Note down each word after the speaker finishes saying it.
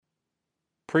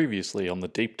Previously on the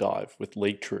Deep Dive with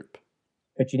League Troop.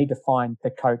 But you need to find the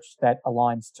coach that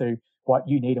aligns to what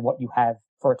you need and what you have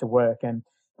for it to work. And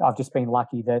I've just been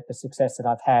lucky that the success that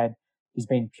I've had has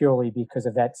been purely because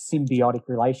of that symbiotic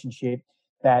relationship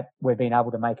that we've been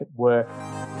able to make it work.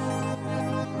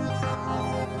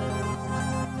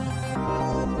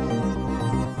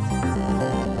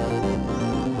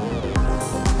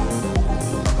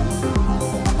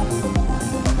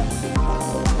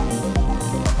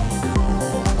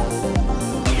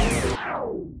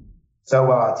 So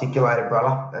well articulated,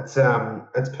 brother. That's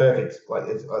perfect. Like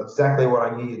it's exactly what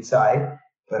I knew you'd say,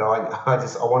 but I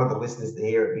wanted the listeners to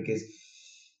hear it because,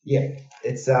 yeah,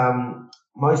 it's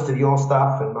most of your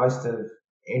stuff and most of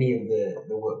any of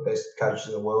the best coaches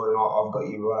in the world, and I've got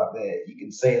you right up there. You can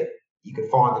see it, you can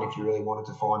find it if you really wanted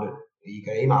to find it. You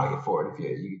can email you for it if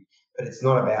you. But it's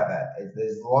not about that.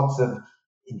 There's lots of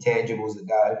intangibles that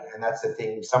go, and that's the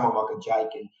thing. Someone like a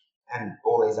Jake and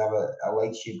all these other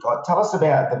elites you've got. Tell us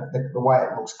about the way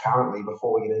it looks currently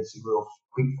before we get into real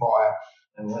quick fire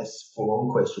and less full-on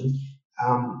questions.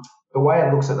 The way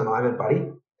it looks at the moment,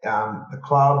 buddy, the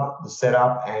club, the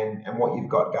setup, and what you've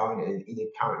got going in your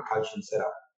current coaching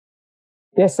setup.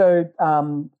 Yeah, so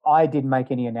I didn't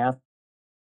make any announcements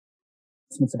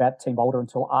about Team Boulder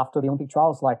until after the Olympic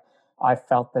trials. Like, I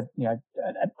felt that,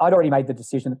 I'd already made the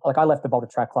decision. Like, I left the Boulder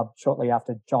Track Club shortly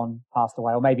after John passed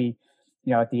away, or maybe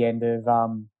at the end of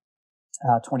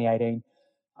 2018.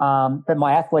 But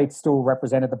my athletes still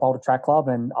represented the Boulder Track Club,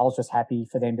 and I was just happy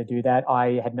for them to do that.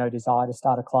 I had no desire to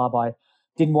start a club. I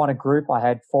didn't want a group. I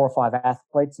had 4 or 5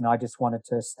 athletes, and I just wanted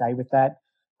to stay with that.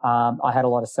 I had a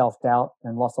lot of self-doubt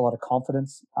and lost a lot of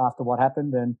confidence after what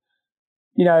happened. And,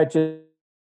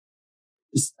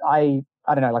 I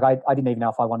don't know, like I didn't even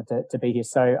know if I wanted to be here.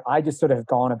 So I just sort of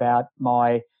gone about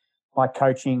my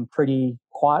coaching pretty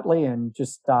quietly and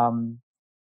just,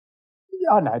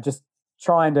 just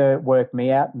trying to work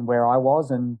me out and where I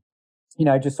was. And,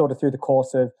 just sort of through the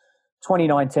course of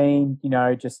 2019,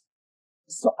 I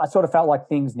sort of felt like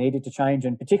things needed to change.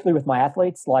 And particularly with my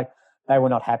athletes, like they were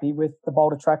not happy with the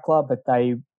Boulder Track Club, but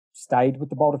they stayed with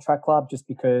the Boulder Track Club just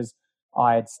because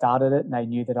I had started it and they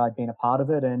knew that I'd been a part of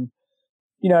it. And,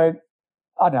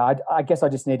 I don't know, I guess I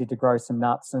just needed to grow some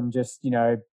nuts and just,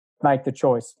 make the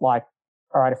choice. Like,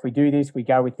 all right, if we do this, we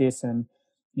go with this. And,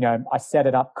 I set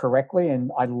it up correctly and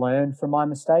I learned from my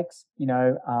mistakes,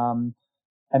 and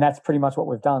that's pretty much what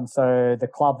we've done. So the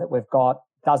club that we've got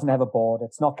doesn't have a board.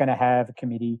 It's not going to have a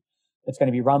committee. It's going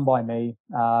to be run by me.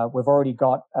 We've already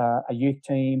got a youth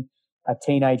team, a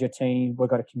teenager team. We've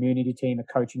got a community team, a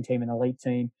coaching team, an elite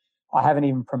team. I haven't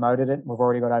even promoted it. We've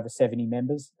already got over 70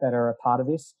 members that are a part of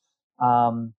this.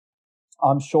 I'm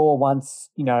sure once,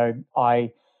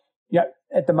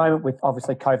 at the moment with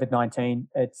obviously COVID-19,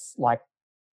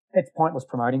 it's pointless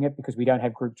promoting it because we don't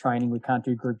have group training. We can't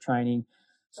do group training.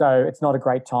 So it's not a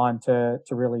great time to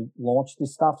really launch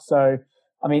this stuff. So,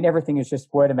 I mean, everything is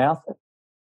just word of mouth at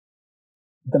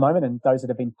the moment. And those that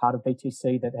have been part of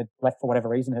BTC that had left for whatever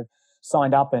reason have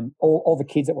signed up, and all the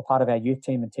kids that were part of our youth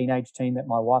team and teenage team that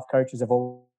my wife coaches have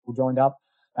all joined up.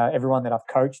 Everyone that I've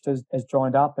coached has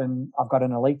joined up, and I've got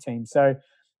an elite team. So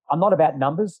I'm not about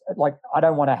numbers. Like, I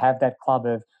don't want to have that club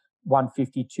of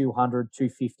 150, 200,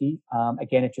 250.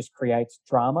 Again, it just creates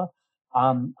drama.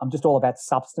 I'm just all about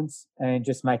substance and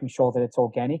just making sure that it's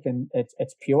organic and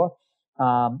it's pure.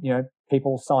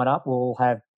 People sign up. We'll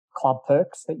have club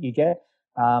perks that you get.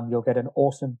 You'll get an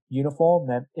awesome uniform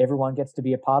that everyone gets to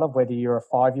be a part of, whether you're a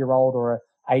 5-year-old or a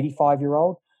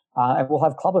 85-year-old. And we'll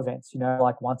have club events,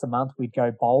 like once a month we'd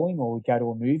go bowling or we'd go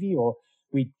to a movie or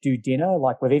we do dinner.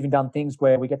 Like, we've even done things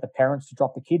where we get the parents to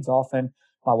drop the kids off and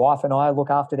my wife and I look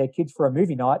after their kids for a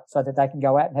movie night so that they can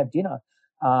go out and have dinner.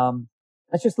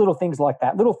 It's just little things like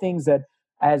that, little things that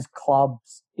as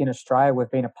clubs in Australia we've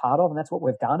been a part of, and that's what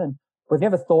we've done. And we've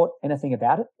never thought anything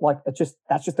about it. Like, that's just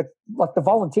the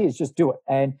volunteers just do it.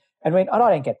 And I mean, I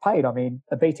don't get paid. I mean,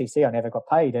 the BTC, I never got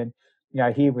paid. And,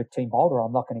 here with Team Boulder,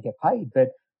 I'm not going to get paid,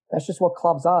 but that's just what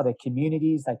clubs are. They're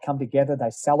communities. They come together.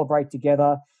 They celebrate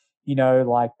together.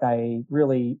 They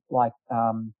really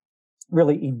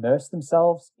really immerse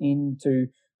themselves into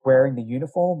wearing the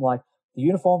uniform. Like, the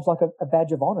uniform's like a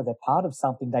badge of honor. They're part of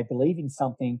something. They believe in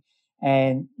something.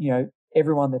 And,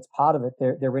 everyone that's part of it,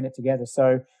 they're in it together.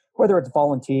 So whether it's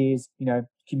volunteers,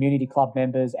 community club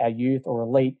members, our youth or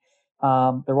elite,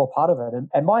 they're all part of it.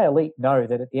 And my elite know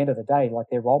that at the end of the day, like,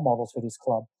 they're role models for this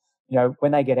club.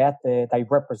 When they get out there, they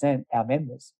represent our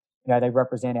members. They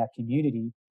represent our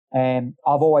community. And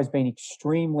I've always been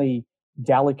extremely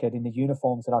delicate in the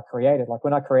uniforms that I created. Like,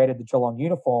 when I created the Geelong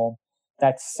uniform,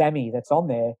 that Sammy that's on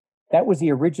there, that was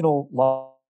the original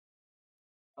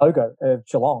logo of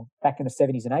Geelong back in the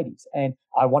 70s and 80s. And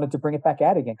I wanted to bring it back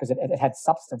out again because it had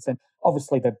substance. And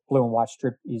obviously the blue and white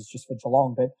strip is just for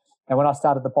Geelong. But and when I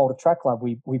started the Boulder Track Club,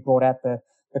 we brought out the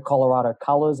Colorado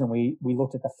colours, and we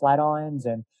looked at the flat irons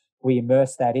and we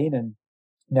immersed that in. And,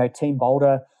 Team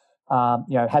Boulder,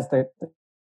 has the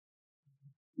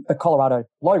Colorado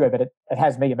logo, but it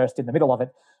has me immersed in the middle of it.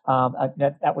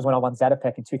 That was when I won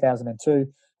Zatopek in 2002.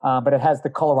 But it has the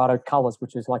Colorado colours,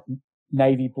 which is like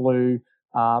navy blue,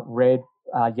 red,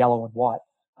 yellow, and white.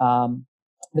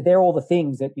 But they're all the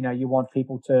things that you want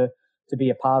people to be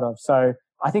a part of. So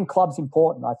I think club's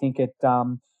important. I think it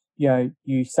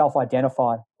you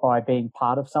self-identify by being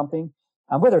part of something,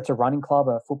 whether it's a running club,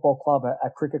 a football club, a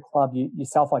cricket club. You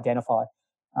self-identify,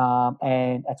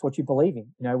 and that's what you believe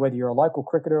in. Whether you're a local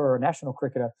cricketer or a national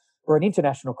cricketer or an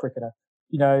international cricketer,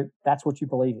 that's what you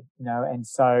believe in. And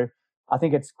so I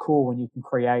think it's cool when you can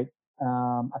create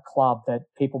a club that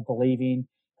people believe in,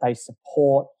 they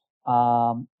support,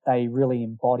 they really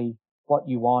embody what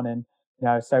you want. And,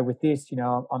 so with this,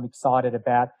 I'm excited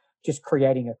about just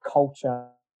creating a culture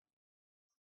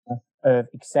of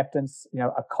acceptance,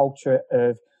 a culture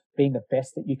of being the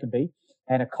best that you can be,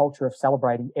 and a culture of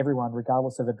celebrating everyone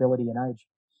regardless of ability and age.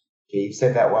 Yeah, you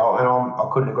said that well, and I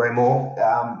couldn't agree more.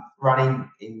 Running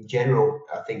in general,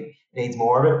 I think, needs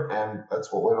more of it, and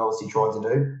that's what we've obviously tried to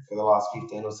do for the last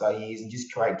 15 or so years, and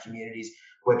just create communities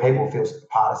where people feel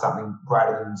part of something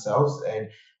greater than themselves. And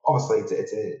obviously,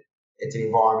 it's an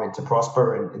environment to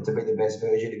prosper and to be the best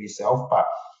version of yourself, but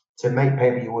to meet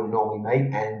people you wouldn't normally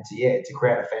meet, and to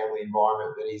create a family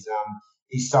environment that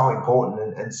is so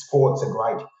important. And sports a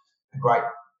great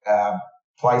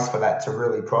place for that to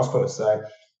really prosper. So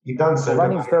you've done so.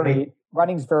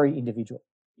 Running's very individual,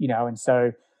 and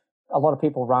so a lot of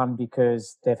people run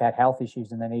because they've had health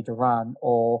issues and they need to run,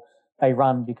 or they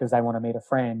run because they want to meet a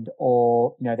friend,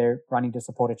 or they're running to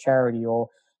support a charity, or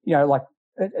like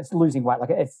it's losing weight, like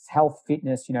it's health,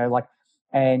 fitness,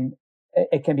 and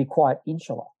it can be quite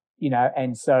insular,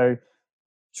 and so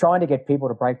trying to get people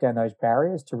to break down those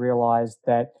barriers to realize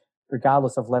that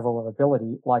regardless of level of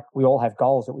ability, like we all have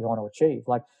goals that we want to achieve.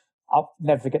 Like I'll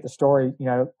never forget the story.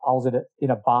 I was in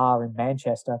a bar in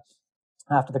Manchester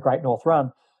after the Great North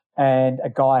Run, and a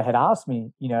guy had asked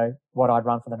me, what I'd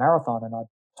run for the marathon, and I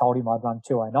told him I'd run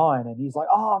 2:09, and he's like,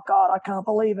 "Oh God, I can't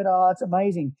believe it! Oh, it's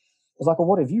amazing." I was like, "Well,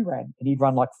 what have you ran?" And he'd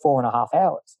run like 4.5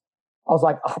 hours. I was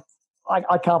like, oh,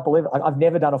 I can't believe it. I've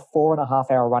never done a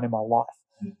 4.5 hour run in my life,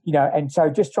 And so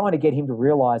just trying to get him to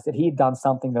realize that he had done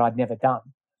something that I'd never done,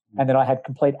 and that I had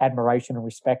complete admiration and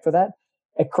respect for that.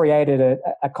 It created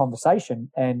a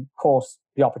conversation, and of course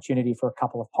the opportunity for a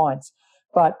couple of pints.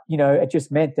 But, it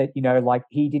just meant that, like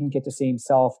he didn't get to see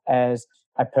himself as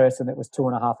a person that was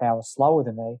 2.5 hours slower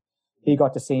than me. He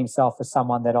got to see himself as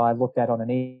someone that I looked at on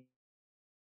an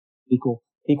equal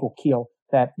keel,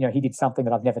 that, he did something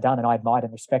that I've never done, and I admired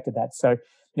and respected that. So,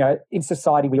 in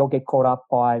society, we all get caught up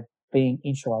by being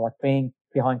insular, like being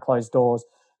behind closed doors,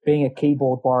 being a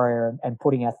keyboard warrior, and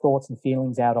putting our thoughts and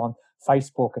feelings out on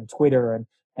Facebook and Twitter and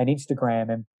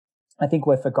Instagram. And I think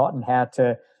we've forgotten how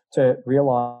to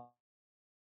realize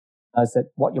that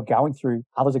what you're going through,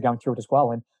 others are going through it as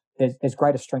well. And there's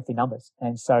greater strength in numbers.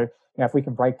 And so, if we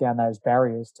can break down those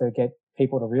barriers to get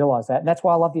people to realize that, and that's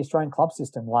why I love the Australian club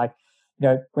system. Like,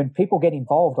 when people get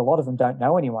involved, a lot of them don't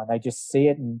know anyone. They just see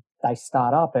it and they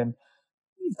start up. And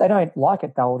if they don't like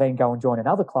it, they'll then go and join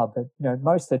another club. But,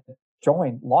 most that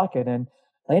join like it, and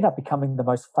they end up becoming the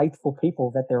most faithful people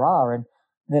that there are. And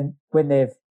then when they're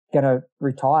going to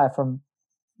retire from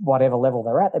whatever level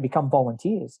they're at, they become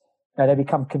volunteers. They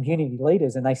become community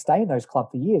leaders, and they stay in those clubs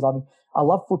for years. I mean, I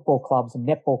love football clubs and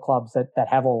netball clubs that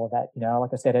have all of that.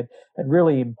 Like I said, it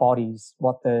really embodies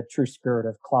what the true spirit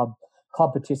of club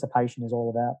participation is all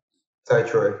about. So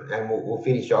true, and we'll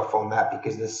finish off on that,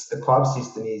 because the club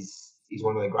system is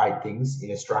one of the great things in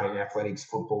Australian athletics,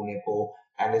 football, netball,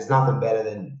 and there's nothing better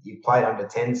than you played under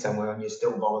 10 somewhere and you're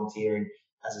still volunteering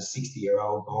as a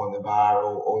 60-year-old behind the bar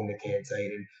or in the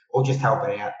canteen, or just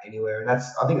helping out anywhere. And I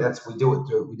think we do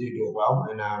it well.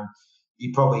 And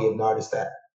you probably have noticed that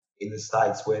in the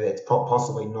States, where it's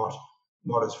possibly not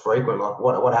as frequent. Like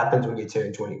what happens when you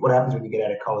turn 20? What happens when you get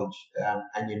out of college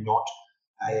and you're not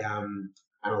an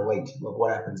elite? Like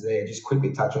what happens there? Just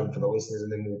quickly touch on for the listeners,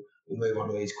 and then we'll move on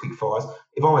to these quick fires.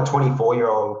 If I'm a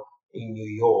 24-year-old in New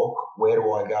York, where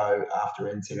do I go after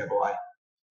NCAA?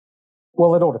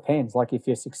 Well, it all depends. Like if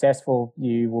you're successful,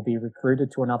 you will be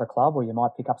recruited to another club, or you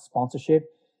might pick up sponsorship.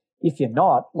 If you're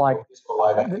not,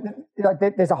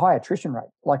 there's a high attrition rate.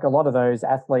 Like a lot of those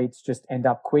athletes just end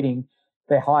up quitting.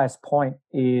 Their highest point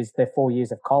is their 4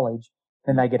 years of college,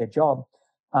 then they get a job.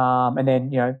 And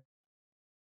then,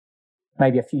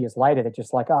 maybe a few years later, they're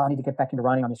just like, oh, I need to get back into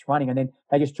running. I miss running. And then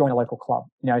they just join a local club,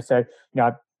 So,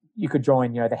 you could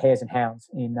join, the Hares and Hounds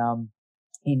in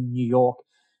New York.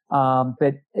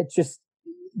 But it's just,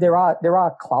 there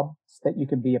are clubs that you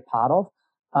can be a part of.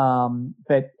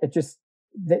 But it's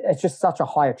just such a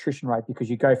high attrition rate because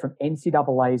you go from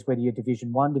NCAAs, whether you're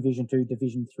Division 1, Division 2,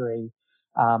 Division 3,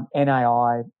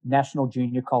 NAI, National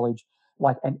Junior College,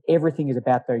 and everything is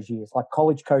about those years. Like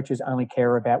college coaches only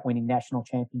care about winning national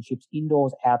championships,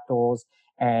 indoors, outdoors,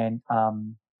 and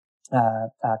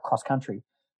cross country.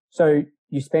 So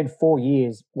you spend 4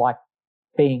 years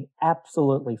being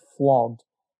absolutely flogged.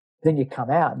 Then you come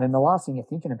out, and then the last thing you're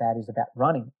thinking about is about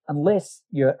running, unless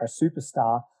you're a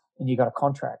superstar and you got a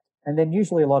contract. And then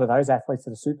usually a lot of those athletes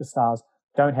that are superstars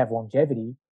don't have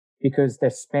longevity because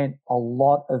they've spent a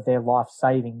lot of their life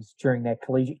savings during their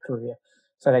collegiate career.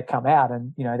 So they come out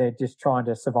and, they're just trying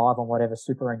to survive on whatever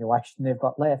superannuation they've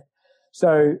got left.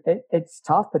 So it's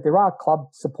tough, but there are club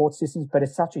support systems, but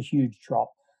it's such a huge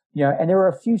drop, and there are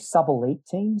a few sub-elite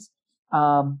teams.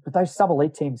 But those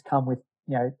sub-elite teams come with,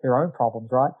 their own problems,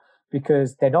 right?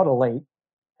 Because they're not elite,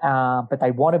 but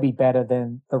they want to be better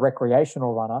than the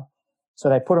recreational runner. So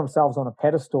they put themselves on a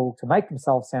pedestal to make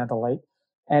themselves sound elite.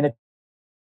 And it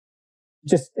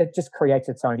just creates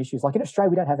its own issues. Like in Australia,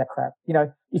 we don't have that crap.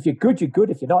 If you're good, you're good.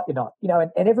 If you're not, you're not.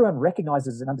 And everyone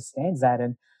recognizes and understands that.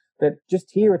 And but just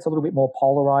here, it's a little bit more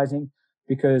polarizing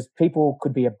because people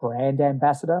could be a brand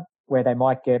ambassador where they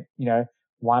might get,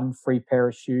 one free pair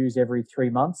of shoes every 3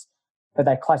 months, but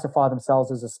they classify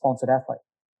themselves as a sponsored athlete.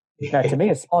 To me,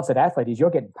 a sponsored athlete is you're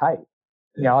getting paid.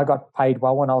 I got paid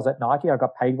well when I was at Nike. I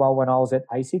got paid well when I was at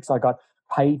ASICS. I got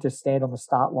paid to stand on the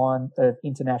start line of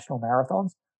international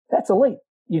marathons. That's elite.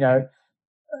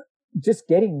 Just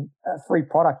getting a free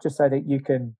product just so that you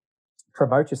can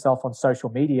promote yourself on social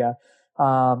media,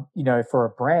 for a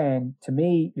brand, to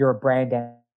me, you're a brand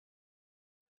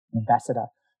ambassador.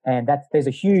 And there's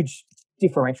a huge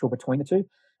differential between the two.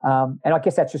 And I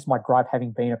guess that's just my gripe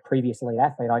having been a previous elite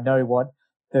athlete. I know what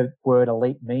the word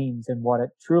elite means and what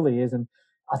it truly is. And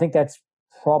I think that's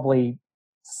probably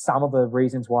some of the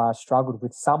reasons why I struggled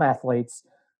with some athletes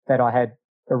that I had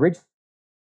originally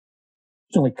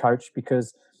coached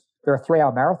because they're a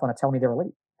 3-hour marathoner telling me they're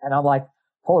elite. And I'm like,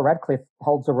 Paula Radcliffe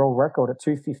holds a world record at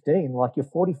 2:15. Like you're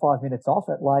 45 minutes off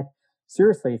it. Like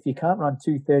seriously, if you can't run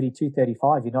 2:30,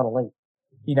 2:35, you're not elite.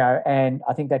 And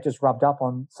I think that just rubbed up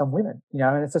on some women,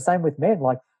 and it's the same with men.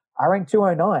 Like I ran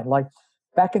 2:09. Like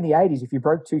back in the 80s, if you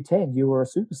broke 2:10, you were a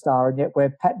superstar, and yet we're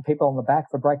patting people on the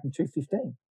back for breaking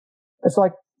 2:15. It's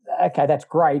like, okay, that's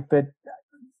great, but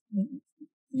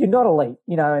you're not elite,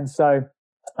 and so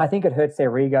I think it hurts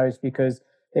their egos because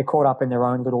they're caught up in their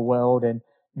own little world and,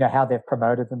 how they've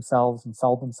promoted themselves and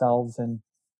sold themselves. And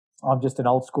I'm just an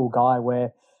old school guy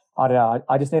where I don't know.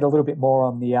 I just need a little bit more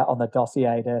on the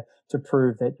dossier to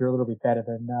prove that you're a little bit better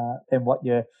than what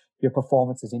your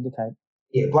performances indicate.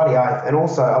 Yeah, bloody oath. And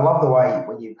also, I love the way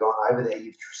when you've gone over there,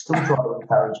 you've still tried to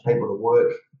encourage people to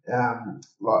work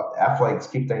like athletes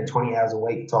 15, 20 hours a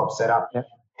week type setup, yep.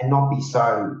 And not be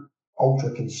so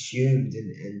ultra consumed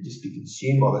and just be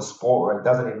consumed by the sport where it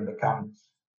doesn't even become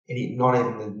not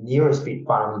even the nearest bit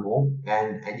fun anymore.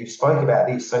 And you've spoke about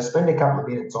this, so spend a couple of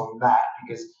minutes on that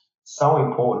because it's so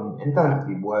important, and it doesn't have to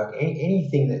be work,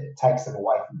 anything that takes them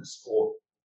away from the sport.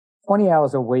 20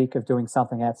 hours a week of doing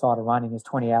something outside of running is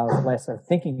 20 hours less of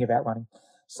thinking about running.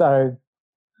 So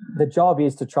the job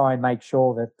is to try and make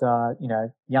sure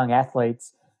that, young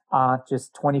athletes aren't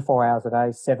just 24 hours a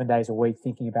day, 7 days a week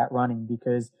thinking about running,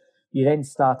 because you then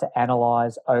start to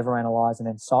analyze, overanalyze, and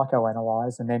then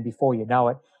psychoanalyze. And then before you know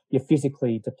it, you're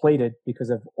physically depleted because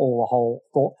of all the whole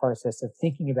thought process of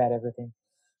thinking about everything.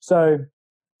 So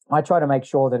I try to make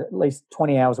sure that at least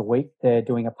 20 hours a week, they're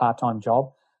doing a part-time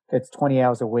job. It's 20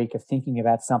 hours a week of thinking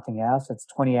about something else. It's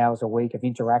 20 hours a week of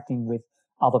interacting with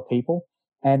other people.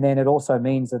 And then it also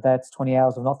means that that's 20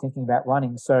 hours of not thinking about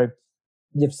running. So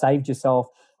you've saved yourself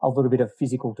a little bit of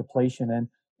physical depletion. And,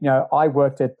 I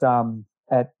worked at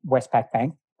Westpac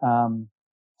Bank,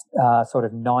 sort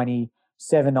of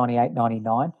 97, 98,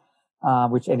 99,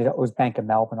 which ended up, it was Bank of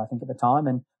Melbourne, I think at the time.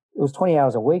 And it was 20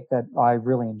 hours a week that I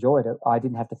really enjoyed it. I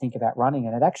didn't have to think about running,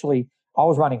 and I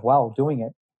was running well doing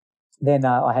it. Then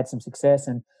I had some success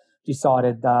and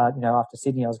decided, after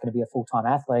Sydney, I was going to be a full-time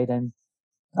athlete, and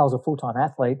I was a full-time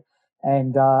athlete,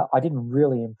 and I didn't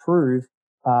really improve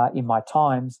in my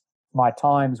times. My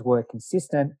times were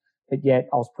consistent, but yet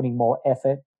I was putting more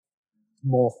effort,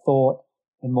 more thought,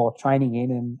 and more training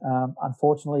in, and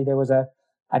unfortunately, there was a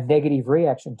negative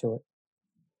reaction to it.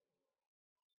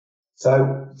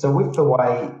 So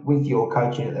with your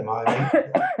coaching at the moment,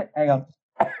 hang on,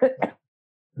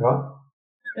 right?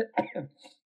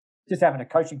 Just having a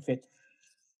coaching fit.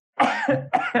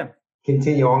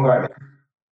 Continue on, great man.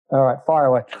 All right, fire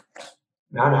away.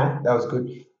 No, that was good.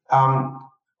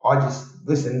 I just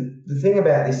listen. The thing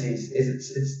about this is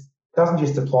it's doesn't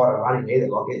just apply to running either.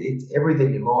 Like it's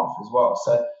everything in life as well.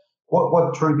 So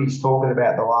what Troopy's talking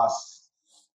about the last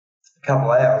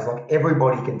couple of hours, like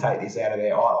everybody can take this out of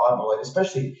there. I believe,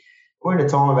 especially we're in a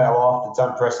time of our life that's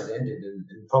unprecedented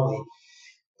and probably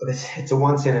it's a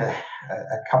once in a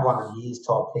couple hundred years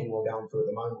type thing we're going through at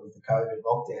the moment with the COVID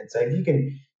lockdown. So if you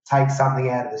can take something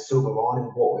out of the silver lining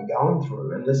of what we're going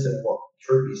through and listen to what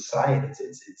Troop is saying,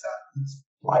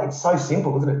 it's so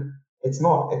simple, isn't it? It's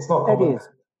not complicated. It is.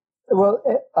 Well,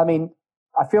 I mean,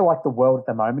 I feel like the world at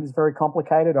the moment is very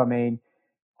complicated. I mean,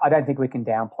 I don't think we can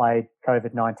downplay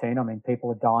COVID-19. I mean,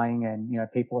 people are dying and,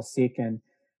 people are sick and,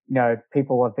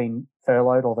 people have been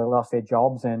furloughed or they lost their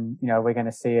jobs and, we're going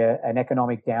to see an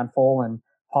economic downfall and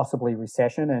possibly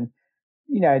recession. And,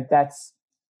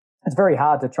 it's very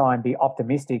hard to try and be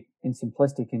optimistic and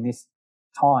simplistic in this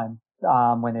time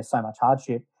when there's so much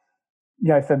hardship.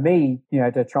 For me,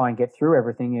 to try and get through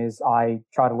everything is I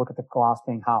try to look at the glass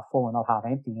being half full and not half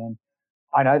empty. And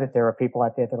I know that there are people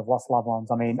out there that have lost loved ones.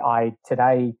 I mean,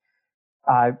 today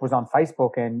was on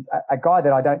Facebook and a guy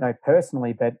that I don't know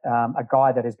personally, but a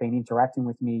guy that has been interacting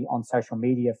with me on social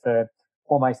media for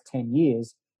almost 10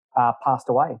 years passed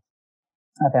away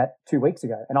about 2 weeks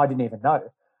ago. And I didn't even know.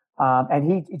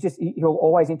 And he'll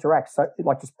always interact. So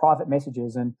like just private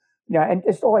messages and, and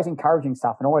just always encouraging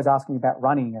stuff and always asking about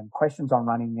running and questions on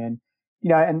running. And,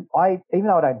 and even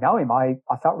though I don't know him, I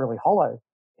felt really hollow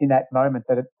in that moment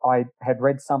that I had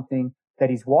read something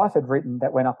that his wife had written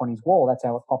that went up on his wall. That's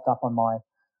how it popped up on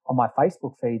my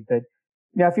Facebook feed. But,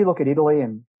 if you look at Italy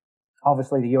and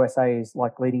obviously the USA is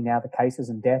like leading now the cases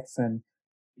and deaths. And,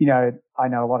 I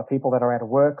know a lot of people that are out of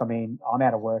work. I mean, I'm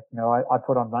out of work. I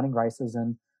put on running races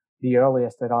and the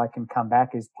earliest that I can come back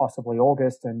is possibly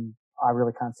August. And I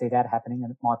really can't see that happening.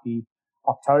 And it might be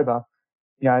October.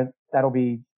 That'll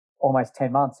be almost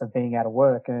 10 months of being out of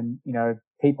work. And,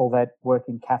 people that work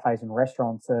in cafes and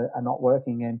restaurants are not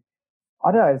working. And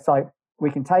I don't know, it's like we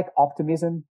can take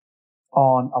optimism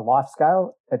on a life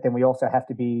scale, but then we also have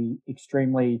to be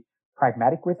extremely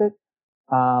pragmatic with it.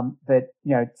 But,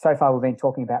 so far we've been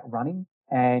talking about running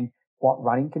and what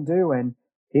running can do. And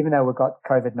even though we've got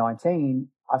COVID-19,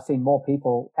 I've seen more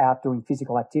people out doing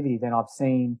physical activity than I've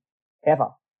seen ever.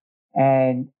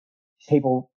 And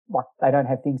people, like, they don't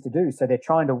have things to do. So they're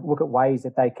trying to look at ways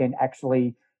that they can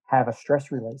actually have a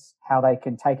stress release, how they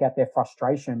can take out their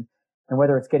frustration. And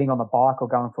whether it's getting on the bike or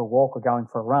going for a walk or going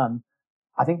for a run,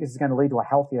 I think this is going to lead to a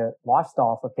healthier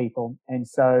lifestyle for people. And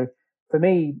so for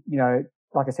me,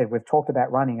 like I said, we've talked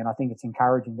about running and I think it's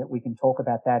encouraging that we can talk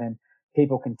about that and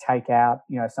people can take out,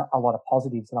 a lot of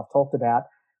positives that I've talked about.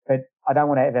 But I don't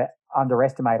want to ever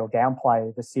underestimate or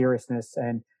downplay the seriousness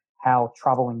and how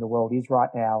troubling the world is right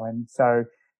now. And so,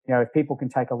 if people can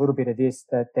take a little bit of this,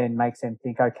 that then makes them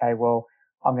think, okay, well,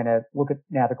 I'm going to look at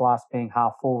now the glass being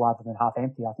half full rather than half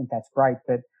empty. I think that's great.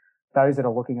 But those that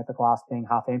are looking at the glass being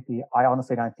half empty, I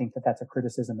honestly don't think that that's a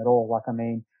criticism at all. Like, I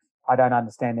mean, I don't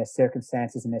understand their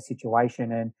circumstances and their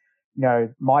situation. And,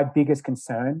 my biggest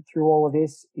concern through all of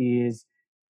this is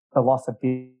the loss of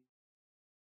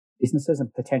businesses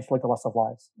and potentially the loss of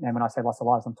lives. And when I say loss of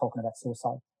lives, I'm talking about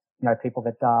suicide. People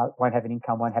that won't have an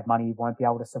income, won't have money, won't be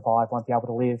able to survive, won't be able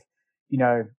to live.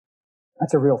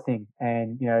 That's a real thing.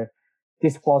 And,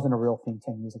 this wasn't a real thing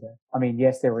 10 years ago. I mean,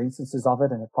 yes, there were instances of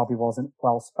it and it probably wasn't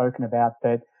well spoken about,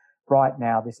 but right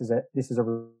now this is a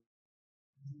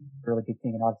really big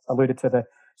thing. And I've alluded to the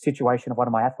situation of one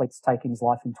of my athletes taking his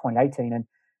life in 2018 and,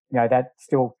 that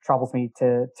still troubles me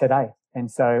to today. And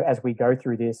so as we go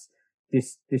through this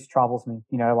troubles me,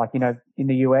 in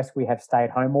the US, we have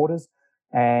stay-at-home orders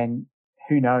and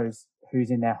who knows who's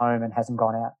in their home and hasn't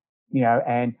gone out,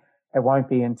 and it won't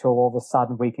be until all of a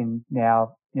sudden we can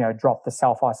now, drop the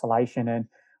self-isolation and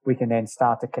we can then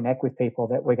start to connect with people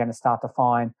that we're going to start to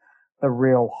find the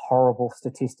real horrible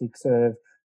statistics of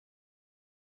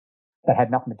that had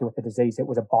nothing to do with the disease. It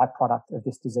was a byproduct of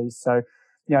this disease. So,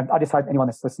 I just hope anyone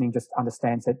that's listening just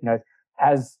understands that,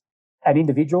 as an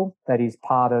individual that is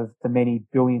part of the many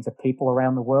billions of people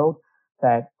around the world,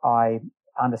 that I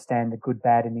understand the good,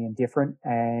 bad, and the indifferent.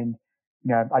 And,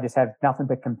 I just have nothing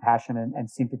but compassion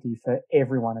and sympathy for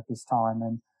everyone at this time.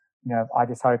 And, I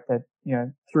just hope that,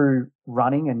 through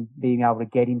running and being able to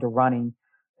get into running,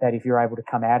 that if you're able to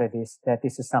come out of this, that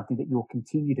this is something that you'll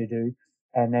continue to do.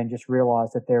 And then just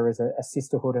realize that there is a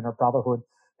sisterhood and a brotherhood.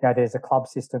 There's a club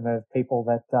system of people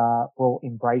that will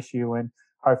embrace you and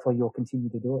hopefully you'll continue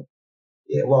to do it.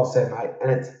 Yeah, well said, mate.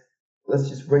 And let's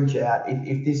just reach out.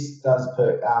 If this does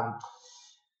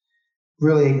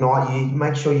really ignite you,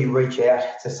 make sure you reach out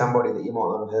to somebody that you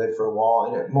might not have heard for a while,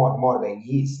 and it might have been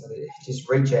years. I mean, just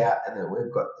reach out, and then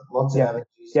we've got lots of avenues.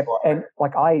 Yep. And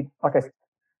I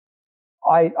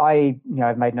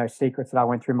have made no secrets that I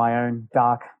went through my own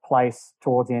dark place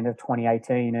towards the end of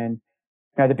 2018, and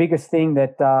the biggest thing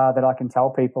that that I can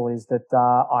tell people is that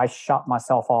I shut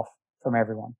myself off from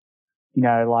everyone.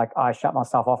 I shut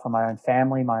myself off from my own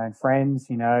family, my own friends,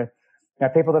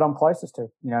 people that I'm closest to,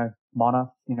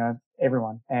 Mona,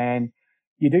 everyone. And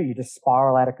you just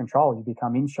spiral out of control. You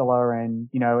become insular, and,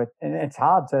 and it's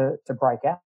hard to break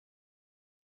out.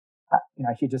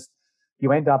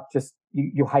 You end up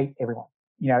you hate everyone,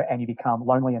 and you become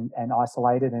lonely and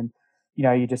isolated. And,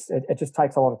 it just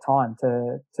takes a lot of time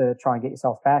to try and get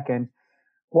yourself back. And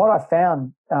what I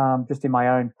found, just in my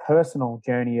own personal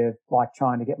journey of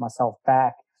trying to get myself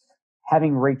back,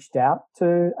 having reached out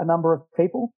to a number of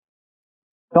people,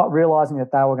 not realizing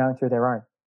that they were going through their own.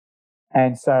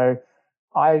 And so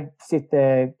I sit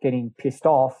there getting pissed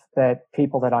off that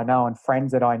people that I know and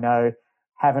friends that I know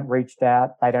haven't reached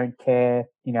out. They don't care,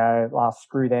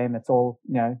 screw them. It's all,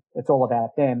 it's all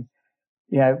about them.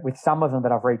 With some of them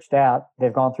that I've reached out,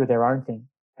 they've gone through their own thing.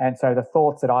 And so the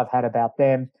thoughts that I've had about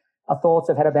them are thoughts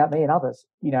I've had about me and others,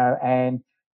 and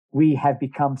we have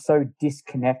become so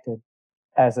disconnected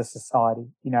as a society.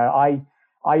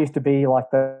 I used to be like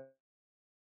the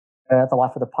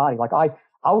life of the party.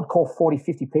 I would call 40,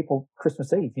 50 people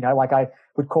Christmas Eve, I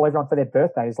would call everyone for their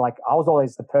birthdays. I was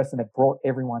always the person that brought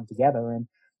everyone together, and,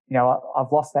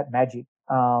 I've lost that magic.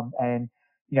 And,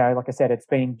 like I said, it's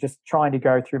been just trying to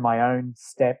go through my own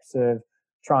steps of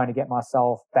trying to get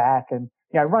myself back. And,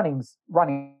 running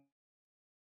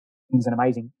is an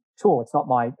amazing tool. It's not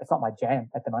my jam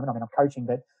at the moment. I mean, I'm coaching,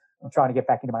 but I'm trying to get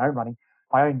back into my own running.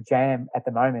 My own jam at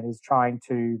the moment is trying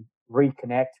to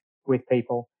reconnect with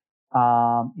people.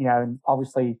 And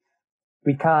obviously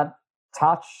we can't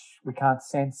touch, we can't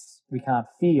sense, we can't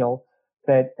feel,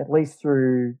 but at least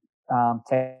through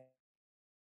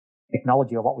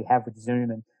technology, or what we have with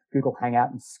Zoom and Google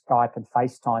Hangout and Skype and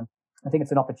FaceTime, I think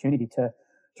it's an opportunity to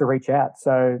reach out.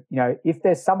 So, if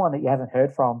there's someone that you haven't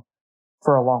heard from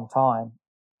for a long time,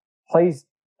 please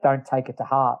don't take it to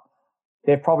heart.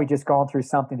 They've probably just gone through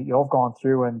something that you've gone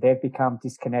through, and they've become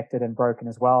disconnected and broken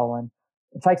as well. And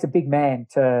it takes a big man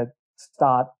to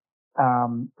start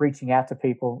reaching out to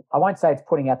people. I won't say it's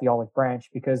putting out the olive branch,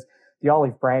 because the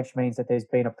olive branch means that there's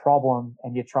been a problem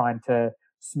and you're trying to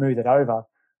smooth it over.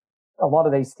 A lot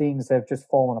of these things have just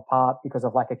fallen apart because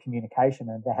of lack of communication,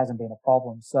 and there hasn't been a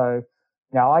problem. So,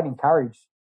 I'd encourage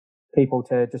people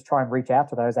to just try and reach out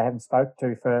to those they haven't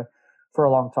spoken to for a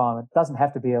long time. It doesn't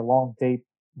have to be a long,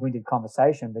 deep-winded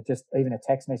conversation, but just even a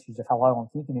text message of "Hello, I'm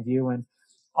thinking of you." And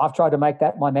I've tried to make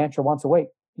that my mantra once a week,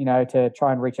 to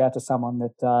try and reach out to someone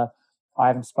that I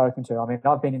haven't spoken to. I mean,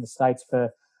 I've been in the States for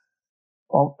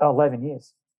 11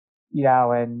 years,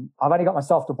 and I've only got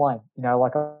myself to blame.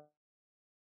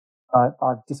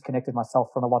 I've disconnected myself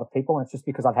from a lot of people, and it's just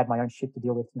because I've had my own shit to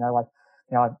deal with.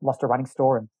 I lost a running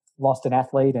store and lost an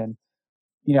athlete, and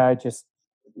just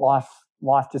life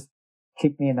just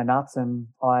kicked me in the nuts, and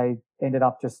I ended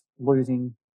up just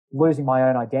losing my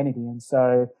own identity. And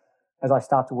so, as I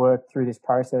start to work through this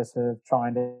process of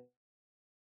trying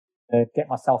to get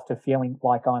myself to feeling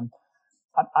like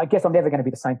I guess I'm never going to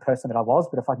be the same person that I was,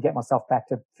 but if I can get myself back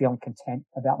to feeling content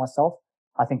about myself,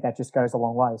 I think that just goes a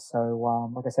long way.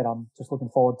 So, like I said, I'm just looking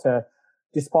forward to,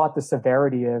 despite the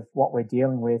severity of what we're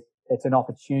dealing with, it's an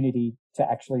opportunity to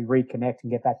actually reconnect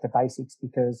and get back to basics,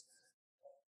 because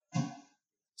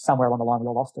somewhere along the line we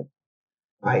all lost it.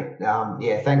 Mate,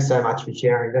 yeah, thanks so much for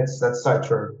sharing. That's so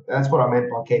true. That's what I meant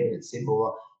by keeping it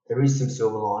simple. There is some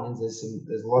silver linings.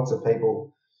 There's lots of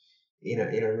people in a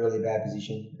really bad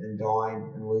position and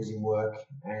dying and losing work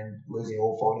and losing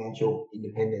all financial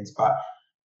independence. But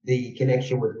the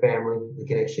connection with family, the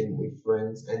connection with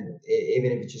friends, and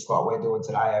even if it's just like we're doing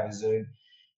today over Zoom,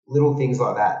 little things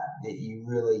like that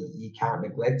you can't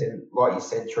neglect. And like you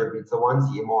said, Troop, it's the ones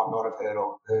that you might not have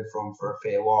heard from for a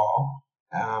fair while.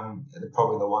 They're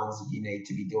probably the ones that you need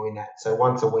to be doing that. So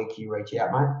once a week you reach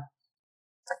out, mate.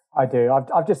 I do.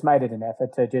 I've just made it an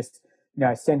effort to just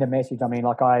send a message. I mean,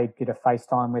 I did a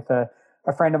FaceTime with a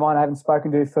friend of mine I haven't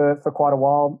spoken to for quite a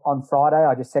while on Friday.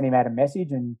 I just sent him out a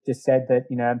message and just said that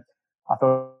I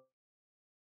thought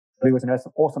he was an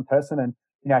awesome person, and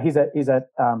he's a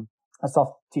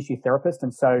soft tissue therapist,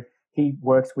 and so he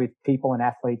works with people and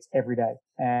athletes every day,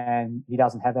 and he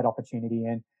doesn't have that opportunity.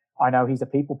 And I know he's a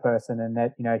people person, and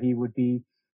that he would be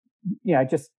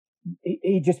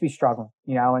he'd just be struggling,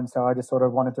 and so I just sort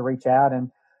of wanted to reach out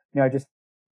and just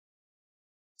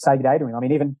say good day to him. I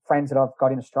mean, even friends that I've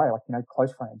got in Australia, like,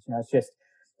 close friends, it's just,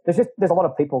 there's a lot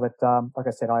of people that, like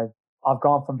I said, I've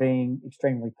gone from being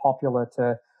extremely popular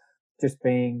to just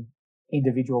being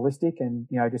individualistic and,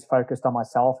 just focused on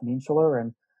myself and insular,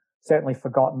 and certainly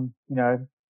forgotten,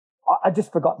 I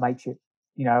just forgot mateship,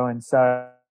 and so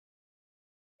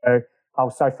I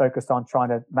was so focused on trying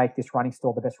to make this running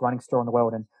store the best running store in the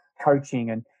world, and coaching.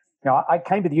 And, I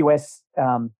came to the US,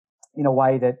 in a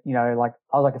way that, like,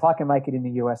 I was like, if I can make it in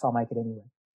the US, I'll make it anywhere.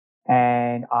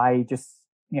 And I just,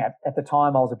 at the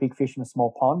time I was a big fish in a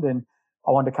small pond, and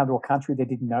I wanted to come to a country that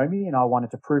didn't know me, and I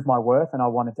wanted to prove my worth, and I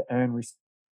wanted to earn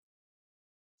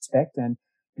respect. And,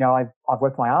 I've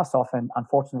worked my ass off, and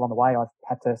unfortunately along the way I've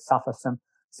had to suffer some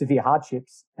severe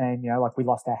hardships. And, like, we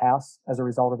lost our house as a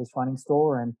result of this running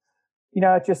store. And,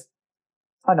 it just,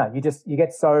 I don't know, you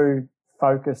get so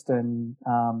focused and,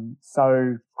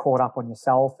 so caught up on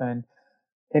yourself. And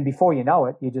then before you know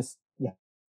it, you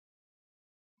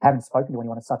haven't spoken to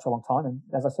anyone in such a long time. And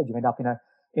as I said, you end up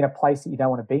in a place that you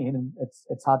don't want to be in, and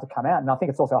it's hard to come out. And I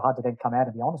think it's also hard to then come out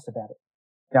and be honest about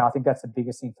it. I think that's the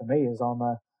biggest thing for me is I'm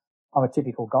a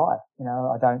typical guy.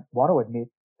 I don't want to admit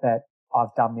that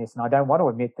I've done this, and I don't want to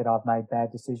admit that I've made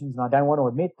bad decisions, and I don't want to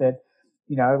admit that,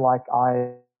 like,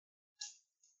 I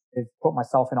have put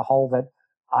myself in a hole that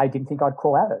I didn't think I'd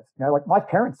crawl out of. Like, my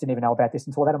parents didn't even know about this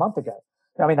until about a month ago.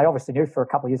 I mean, they obviously knew for a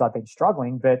couple of years I'd been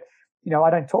struggling, but, I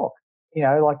don't talk.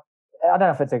 Like, I don't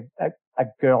know if it's a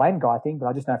girl and guy thing, but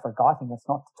I just know for a guy thing that's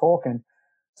not to talk. And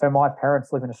so my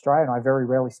parents live in Australia, and I very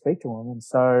rarely speak to them. And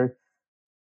so,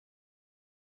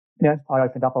 I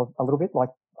opened up a little bit, like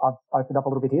I've opened up a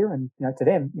little bit here, and, to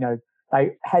them,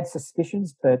 they had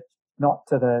suspicions, but not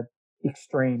to the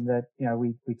extreme that,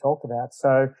 we talked about.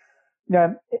 So,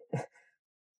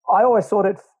 I always thought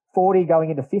at 40 going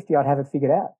into 50, I'd have it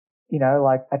figured out.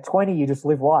 Like at 20, you just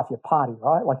live life, you party,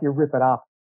 right? Like, you rip it up.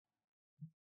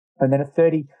 And then at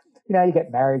 30, you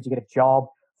get married, you get a job.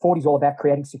 40 is all about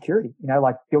creating security,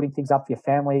 like building things up for your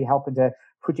family, helping to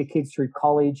put your kids through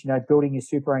college, building your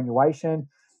superannuation.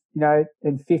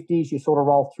 In 50s, you sort of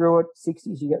roll through it.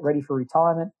 60s, you get ready for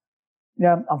retirement.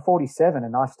 I'm 47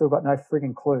 and I've still got no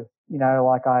frigging clue.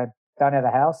 Like, I don't have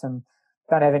a house and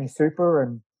don't have any super,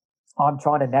 and I'm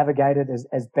trying to navigate it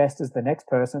as best as the next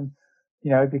person,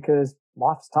 because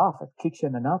life's tough. It kicks you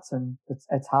in the nuts, and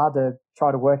it's hard to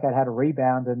try to work out how to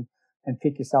rebound and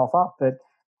pick yourself up. But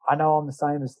I know I'm the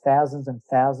same as thousands and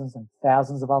thousands and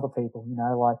thousands of other people.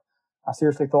 Like, I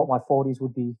seriously thought my 40s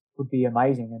would be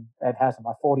amazing, and it hasn't.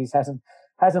 My 40s hasn't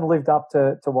lived up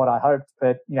to what I hoped.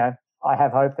 But, I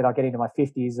have hope that I get into my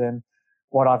 50s, and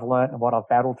what I've learned and what I've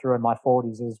battled through in my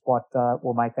 40s is what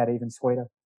will make that even sweeter.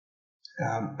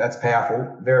 That's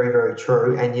powerful. Very, very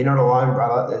true. And you're not alone,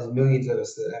 brother. There's millions of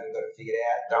us that haven't got it figured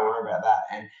out. Don't worry about that.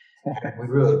 And we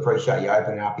really appreciate you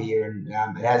opening up here. And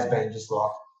it has been just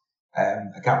like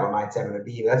a couple of mates having a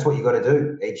beer. That's what you got to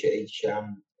do. Each of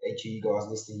you guys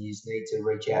listening, you just need to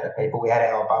reach out to people. We had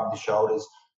our Above the Shoulders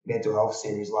mental health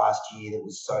series last year that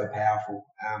was so powerful.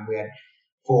 We had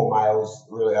 4 males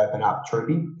really open up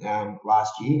trooping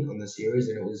last year on the series,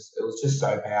 and it was just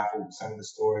so powerful, some of the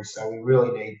stories. So we really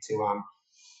need to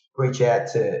reach out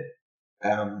to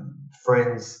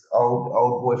friends,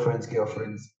 old boyfriends,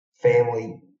 girlfriends,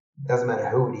 family, doesn't matter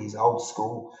who it is, old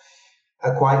school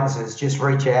acquaintances. Just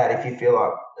reach out if you feel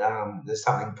like there's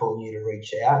something pulling you to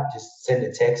reach out. Just send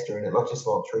a text, or not just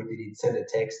like Troopy did, send a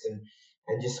text and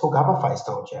just hook up a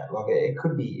FaceTime chat. Like, it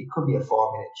could be a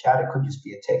 5-minute chat. It could just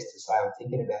be a text to say, I'm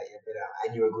thinking about you, but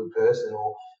and you're a good person,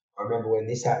 or I remember when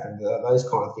this happened. Those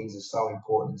kind of things are so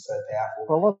important and so powerful.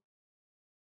 Well,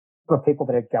 a lot of people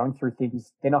that are going through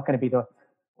things, they're not going to be a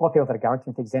lot of people that are going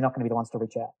through things, they're not going to be the ones to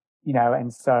reach out,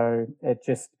 and so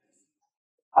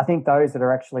I think those that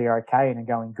are actually okay and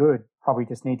are going good probably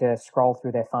just need to scroll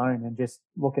through their phone and just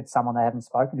look at someone they haven't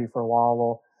spoken to for a while,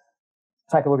 or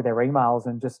take a look at their emails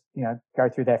and just, go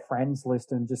through their friends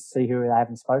list and just see who they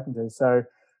haven't spoken to. So,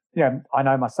 I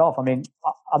know myself, I mean,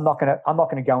 I'm not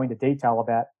going to go into detail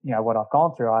about, what I've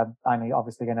gone through. I'm only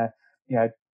obviously going to,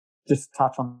 just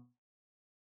touch on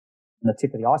the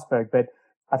tip of the iceberg. But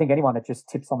I think anyone that just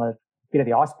tips on the bit of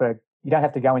the iceberg, you don't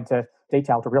have to go into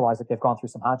detail to realize that they've gone through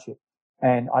some hardship.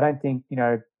 And I don't think,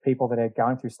 people that are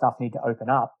going through stuff need to open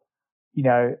up.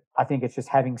 I think it's just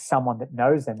having someone that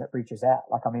knows them that reaches out.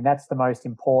 Like, I mean, that's the most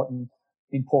important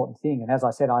thing. And as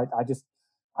I said, I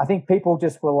think people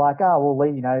just were like, oh, well,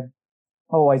 Lee,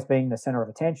 always being the center of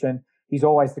attention. He's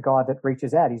always the guy that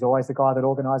reaches out. He's always the guy that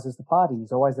organizes the party.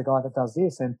 He's always the guy that does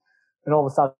this. And all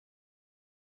of a sudden,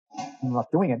 I'm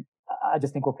not doing it. I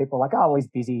just think, well, people are like, oh, well, he's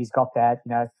busy. He's got that,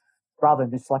 rather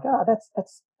than just like, oh,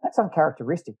 that's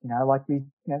uncharacteristic. Like,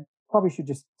 probably should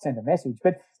just send a message.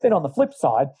 But then on the flip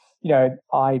side,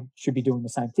 I should be doing the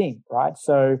same thing, right?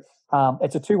 So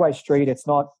it's a two-way street. It's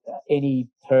not any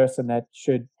person that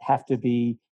should have to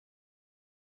be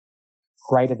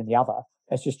greater than the other.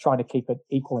 It's just trying to keep it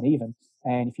equal and even.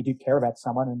 And if you do care about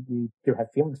someone and you do have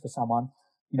feelings for someone,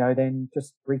 then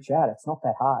just reach out. It's not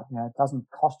that hard. It doesn't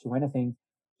cost you anything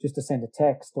just to send a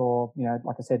text or,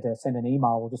 like I said, to send an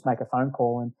email or just make a phone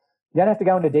call. And you don't have to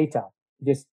go into detail.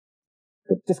 You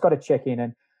just got to check in.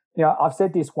 And, I've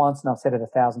said this once and I've said it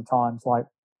 1,000 times. Like,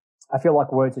 I feel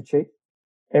like words are cheap.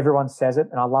 Everyone says it.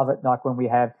 And I love it. Like when we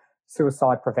have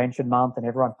Suicide Prevention Month and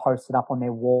everyone posts it up on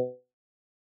their wall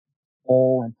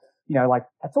and, like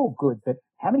that's all good. But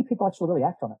how many people actually really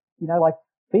act on it? Like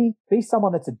be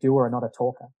someone that's a doer and not a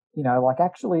talker. Like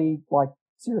actually, like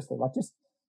seriously, like just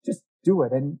do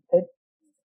it. And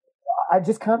I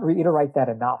just can't reiterate that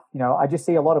enough. I just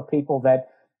see a lot of people that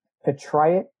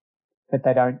portray it, but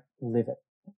they don't live it.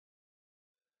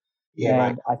 Yeah,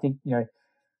 and mate. I think,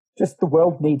 just the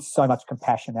world needs so much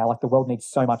compassion now. Like the world needs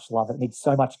so much love. It needs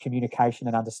so much communication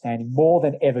and understanding more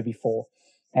than ever before.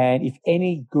 And if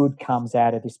any good comes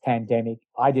out of this pandemic,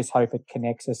 I just hope it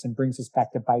connects us and brings us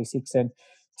back to basics and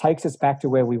takes us back to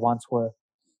where we once were.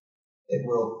 It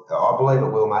will. I believe it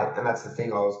will, mate. And that's the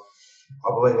thing. I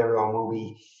believe everyone will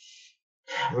be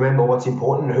remember what's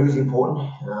important and who's important.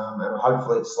 And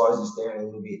hopefully it slows us down a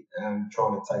little bit,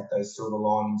 trying to take those silver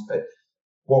linings. But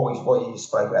what you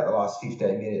spoke about the last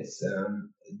 15 minutes,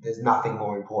 there's nothing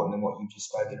more important than what you've just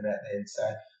spoken about then. So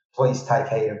please take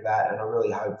heed of that. And I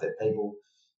really hope that people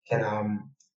can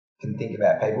think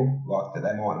about people like that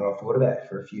they might not have thought about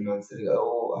for a few months. That they go,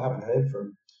 oh, I haven't heard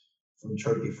from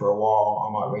Troopy for a while.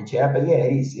 I might reach out. But yeah,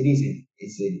 it's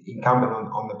incumbent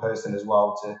on the person as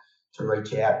well to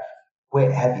reach out.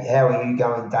 How are you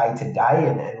going day to day,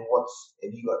 and have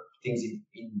you got things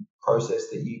in process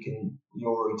that you can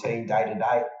your routine day to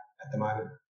day at the moment?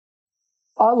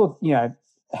 Oh, look,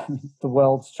 the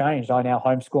world's changed. I now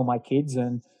homeschool my kids,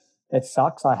 and it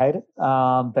sucks. I hate it,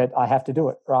 but I have to do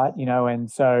it, right?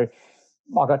 And so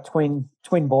I got twin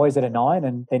boys that are 9,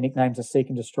 and their nicknames are Seek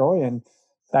and Destroy, and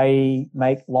they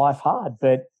make life hard.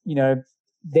 But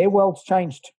their world's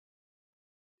changed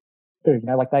too.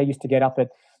 Like they used to get up at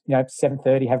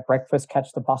 7:30, have breakfast,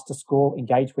 catch the bus to school,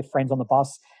 engage with friends on the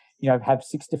bus, have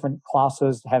 6 different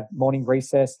classes, have morning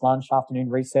recess, lunch, afternoon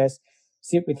recess,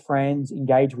 sit with friends,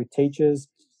 engage with teachers,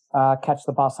 catch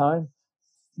the bus home.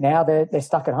 Now they're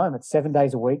stuck at home. It's 7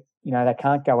 days a week. They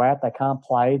can't go out, they can't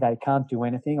play, they can't do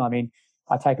anything. I mean,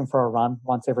 I take them for a run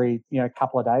once every,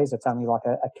 couple of days. It's only like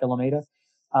a kilometre.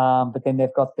 But then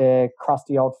they've got their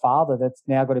crusty old father that's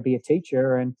now got to be a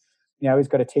teacher, and, he's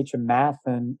got to teach them math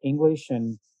and English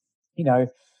and,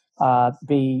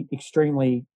 be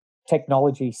extremely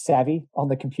technology savvy on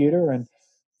the computer. And,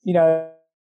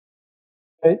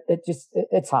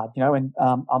 it's hard, and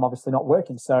I'm obviously not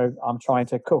working. So I'm trying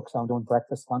to cook. So I'm doing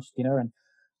breakfast, lunch, dinner, and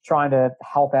trying to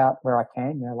help out where I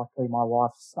can. Luckily my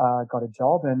wife's got a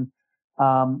job, and,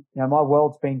 my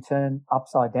world's been turned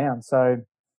upside down. So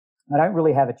I don't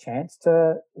really have a chance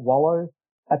to wallow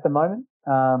at the moment.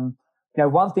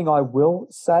 One thing I will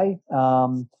say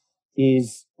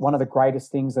is one of the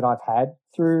greatest things that I've had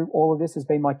through all of this has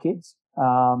been my kids.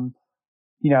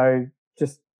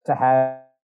 Just to have,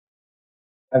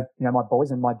 my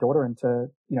boys and my daughter, and to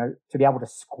be able to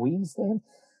squeeze them,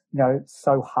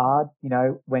 so hard,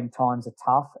 when times are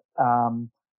tough,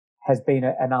 has been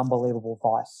an unbelievable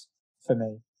vice for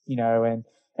me,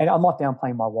 and I'm not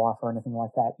downplaying my wife or anything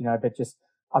like that, but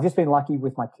I've just been lucky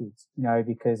with my kids,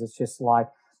 because it's just like,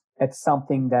 it's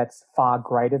something that's far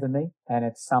greater than me. And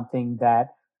it's something that,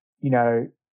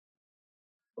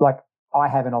 like I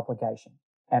have an obligation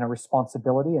and a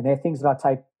responsibility, and they're things that I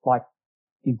take like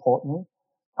importantly.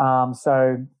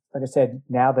 So like I said,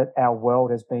 now that our world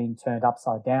has been turned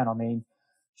upside down, I mean,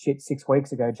 6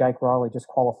 weeks ago, Jake Riley just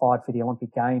qualified for the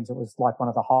Olympic Games. It was like one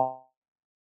of the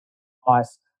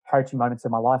highest coaching moments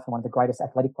of my life and one of the greatest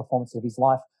athletic performances of his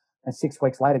life. And 6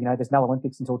 weeks later, there's no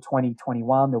Olympics until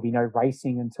 2021. There'll be no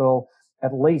racing until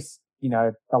at least,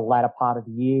 the latter part of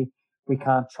the year. We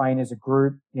can't train as a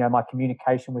group. My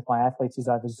communication with my athletes is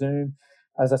over Zoom.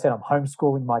 As I said, I'm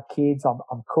homeschooling my kids.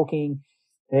 I'm cooking.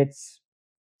 I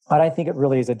don't think it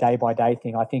really is a day by day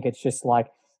thing. I think it's just like,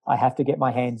 I have to get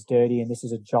my hands dirty, and this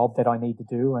is a job that I need to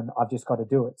do, and I've just got to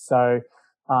do it. So,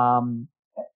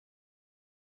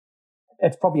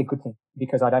 it's probably a good thing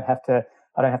because I don't have to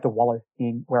wallow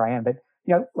in where I am. But,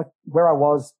 like where I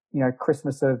was,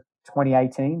 Christmas of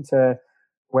 2018 to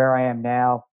where I am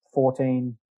now,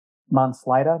 14 months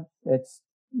later, it's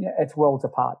worlds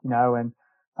apart, and,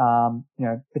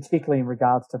 particularly in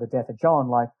regards to the death of John,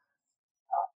 like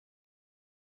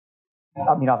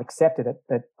I mean, I've accepted it,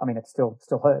 but I mean, it still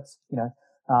hurts, you know.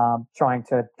 Trying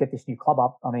to get this new club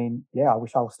up. I mean, yeah, I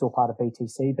wish I was still part of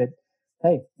BTC, but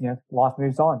hey, you know, life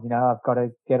moves on. You know, I've got to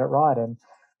get it right. And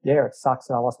yeah, it sucks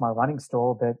that I lost my running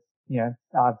store, but you know,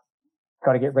 I've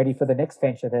got to get ready for the next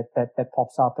venture that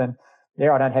pops up. And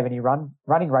yeah, I don't have any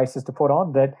running races to put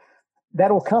on, but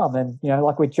that'll come. And you know,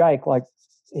 like with Jake, like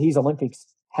his Olympics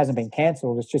hasn't been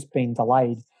cancelled; it's just been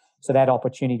delayed. So that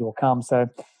opportunity will come. So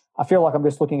I feel like I'm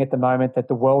just looking at the moment that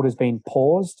the world has been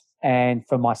paused, and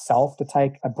for myself to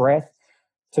take a breath,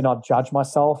 to not judge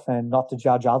myself and not to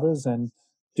judge others, and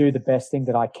do the best thing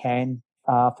that I can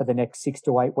for the next 6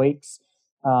 to 8 weeks.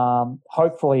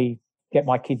 Hopefully get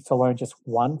my kids to learn just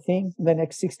one thing in the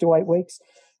next 6 to 8 weeks.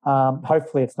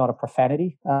 Hopefully it's not a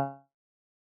profanity.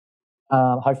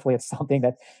 Hopefully it's something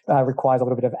that requires a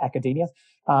little bit of academia.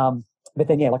 But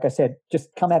then, yeah, like I said,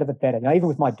 just come out of it better. You know, even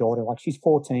with my daughter, like she's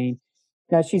 14,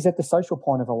 you know, she's at the social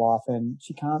point of her life and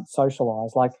she can't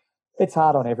socialize. Like it's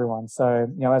hard on everyone. So,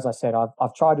 you know, as I said,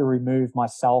 I've tried to remove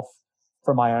myself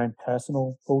from my own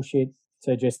personal bullshit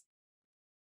to just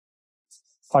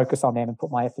focus on them and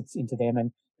put my efforts into them.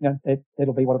 And, you know,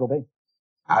 it'll be what it'll be.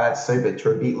 That's super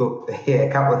trippy. Look, yeah,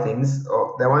 a couple of things.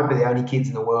 Oh, they won't be the only kids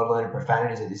in the world learning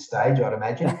profanities at this stage, I'd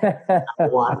imagine.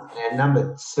 Number one. And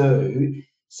number two,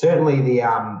 certainly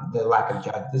the lack of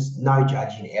judge. There's no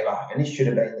judging ever. And this should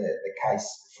have been the case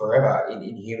forever in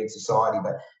human society.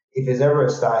 But if there's ever a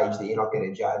stage that you're not going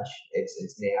to judge,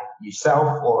 it's now.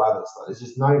 Yourself or others. Like, there's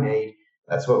just no need.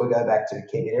 That's what we go back to,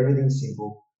 keeping everything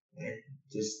simple. And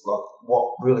just like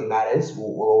what really matters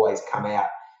will always come out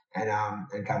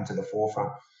and come to the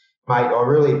forefront. Mate, I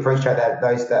really appreciate that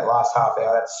last half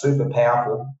hour. That's super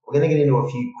powerful. We're going to get into a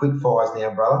few quick fires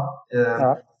now, brother. All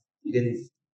right. You can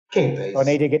keep these. Do I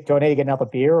need to get another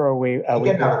beer, or are we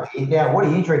get another beer. Now, what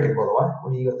are you drinking, by the way?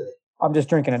 What do you got there? I'm just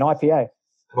drinking an IPA.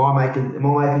 Am I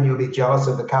making you a bit jealous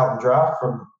of the Carlton Draft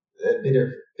from a bit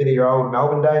of your old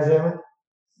Melbourne days there, mate?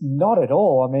 Not at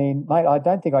all. I mean, mate, I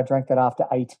don't think I drank that after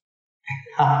 8.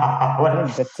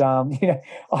 But you know,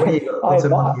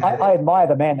 I admire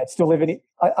the man that's still living.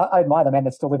 I admire the man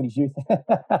that's still living his youth. I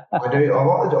do.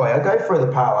 I go for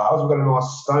the pale ales. We've got a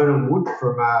nice Stone and Wood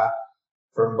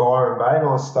from Byron Bay,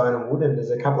 nice Stone and Wood, and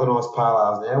there's a couple of nice pale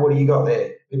ales now. What do you got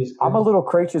there? I'm a Little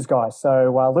Creatures guy,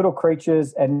 so Little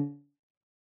Creatures, and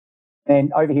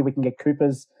over here we can get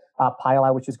Cooper's pale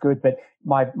ale, which is good. But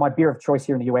my beer of choice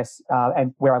here in the US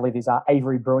and where I live is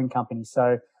Avery Brewing Company.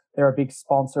 So they're a big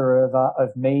sponsor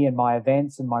of me and my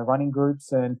events and my running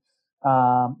groups. And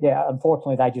yeah,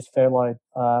 unfortunately, they just furloughed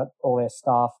all their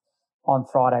staff on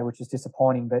Friday, which is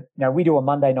disappointing. But you know, we do a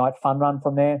Monday night fun run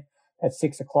from there at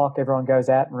 6 o'clock. Everyone goes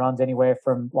out and runs anywhere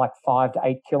from like 5 to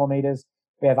 8 kilometers.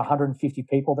 We have 150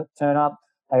 people that turn up.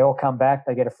 They all come back.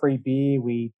 They get a free beer.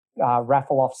 We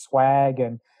raffle off swag,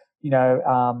 and you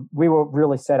know, we were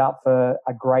really set up for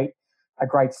a great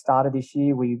start of this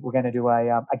year. We were going to do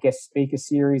a guest speaker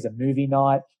series, a movie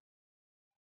night.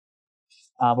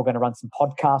 We're going to run some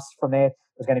podcasts from there.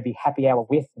 There's going to be happy hour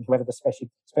with and whoever the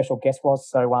special guest was.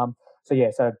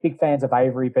 So big fans of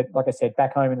Avery, but like I said,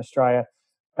 back home in Australia,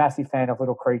 massive fan of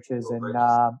Little Creatures,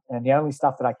 and the only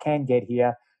stuff that I can get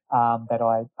here that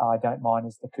I don't mind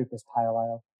is the Cooper's Pale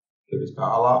Ale. Cooper's Pale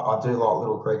Ale. I do like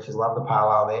Little Creatures. Love the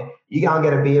pale ale there. You go and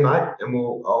get a beer, mate, and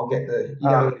I'll get the. You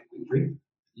go and get a quick drink.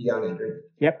 You go and get a drink.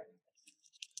 Yep.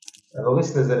 So the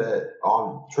listeners that are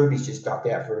on, Troopy's just ducked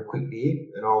out for a quick beer,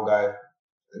 and I'll go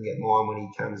and get mine when he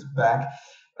comes back.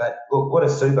 But look, what a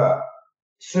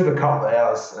super couple of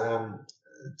hours.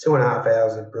 2.5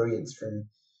 hours of brilliance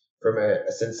from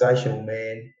a sensational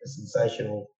man, a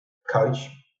sensational coach,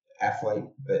 athlete,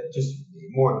 but just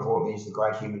more importantly, he's a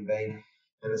great human being.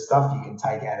 And the stuff you can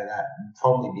take out of that will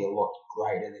probably be a lot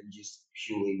greater than just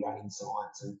purely running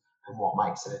science and what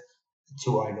makes it a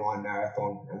 2:09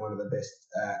 marathon and one of the best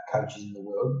coaches in the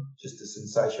world, just a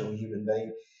sensational human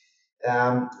being.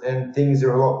 And things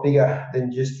are a lot bigger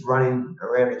than just running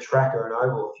around a track or an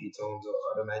oval a few times,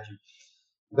 I'd imagine.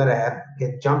 We're going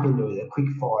to jump into the quick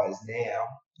fires now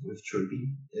with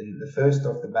Troopy. And the first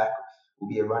off the back will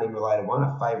be a running related one,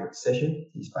 his favourite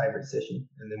session,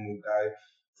 and then we'll go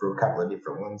for a couple of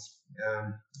different ones,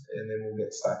 and then we'll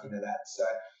get stuck into that. So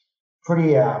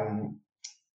pretty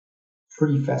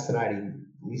fascinating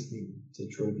listening to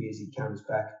Troopy as he comes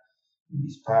back with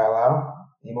his pale ale.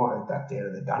 He might have ducked out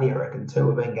of the dunny, I reckon, too.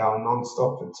 We've been going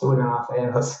non-stop for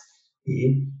 2.5 hours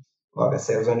here. Like I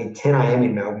said, it was only 10 a.m.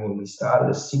 in Melbourne when we started,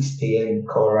 at 6 p.m.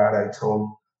 Colorado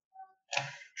time.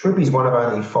 Troopy's one of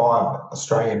only 5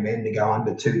 Australian men to go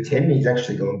under 2:10. He's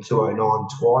actually gone 2:09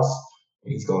 twice,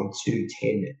 and he's gone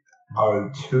 2:10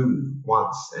 2:02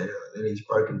 once, and he's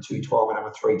broken 2:12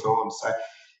 another 3 times. So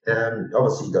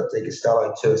obviously you got De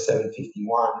Costello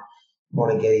 2:07.51,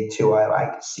 Moneghetti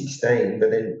 2:08.16,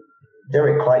 but then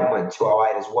Derek Clayton went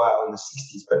 2:08 as well in the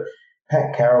 60s, but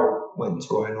Pat Carroll went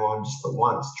 2:09 just the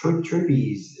once.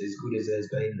 Troopy is as good as there's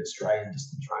been in Australian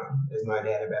distance running. There's no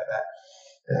doubt about that.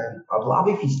 I'd love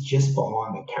if he's just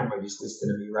behind the camera, just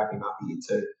listening to me wrap him up here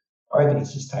too. I reckon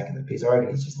he's just taking the piss. I reckon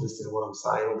he's just listening to what I'm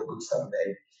saying, all the good stuff about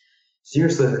him.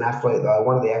 Seriously, as an athlete though,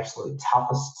 one of the absolute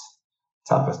toughest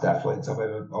athletes I've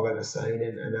ever seen,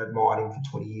 and admired him for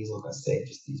 20 years. Like I said,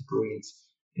 just his brilliance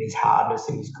and his hardness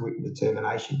and his grit and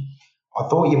determination. I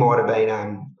thought you might have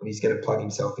been. He's going to plug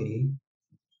himself in here.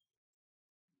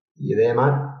 You there,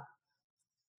 mate?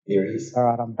 There he is. All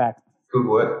right, I'm back. Good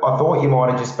work. I thought you might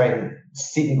have just been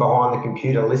sitting behind the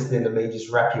computer listening to me just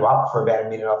wrap you up for about a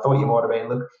minute. I thought you might have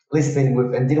been listening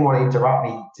and didn't want to interrupt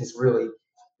me, just really,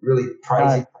 really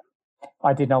praising.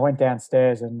 I didn't. I went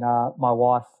downstairs and my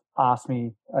wife asked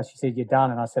me, she said, "You're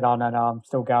done?" And I said, "Oh, no, I'm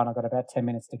still going. I've got about 10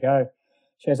 minutes to go."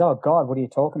 She goes, "Oh, God, what are you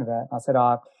talking about?" I said,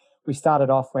 "We started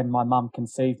off when my mum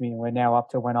conceived me, and we're now up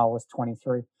to when I was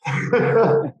 23.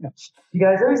 She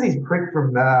goes, "Who's this prick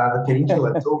from the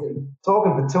peninsula talking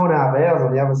for 2.5 hours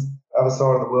on the other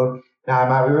side of the world?" No,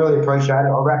 mate, we really appreciate it.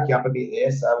 I'll wrap you up a bit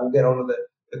there, so we'll get on to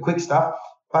the quick stuff.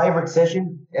 Favourite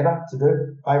session ever to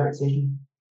do? Favourite session?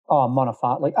 Oh,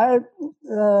 monofartley.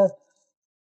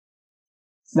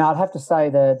 No, I'd have to say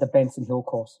the Benson Hill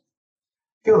course.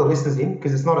 Fill the listeners in,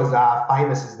 because it's not as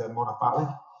famous as the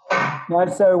monofartley. No,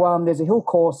 so there's a hill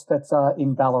course that's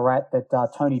in Ballarat that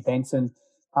Tony Benson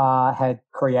had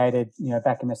created,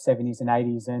 back in the 70s and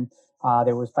 80s, and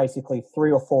there was basically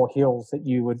 3 or 4 hills that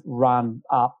you would run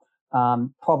up,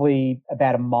 probably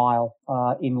about a mile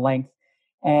in length,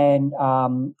 and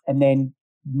then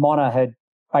Mona had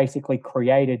basically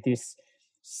created this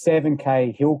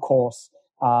 7K hill course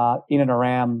in and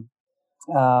around.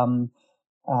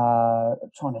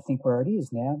 Trying to think where it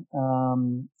is now.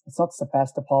 It's not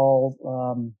Sebastopol,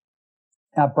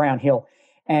 Brown Hill.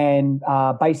 And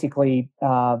basically,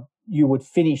 you would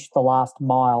finish the last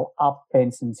mile up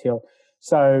Benson's Hill.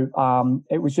 So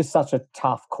it was just such a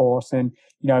tough course. And,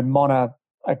 Mona,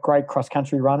 a great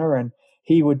cross-country runner, and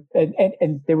he would,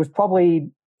 and there was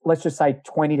probably, let's just say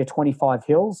 20 to 25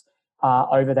 hills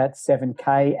over that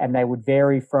 7K, and they would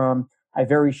vary from a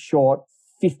very short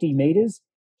 50 meters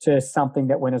to something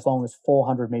that went as long as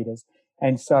 400 meters.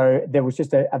 And so there was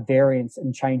just a variance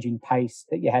and changing pace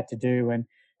that you had to do. And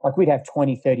like we'd have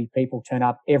 20, 30 people turn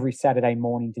up every Saturday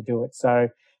morning to do it. So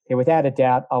yeah, without a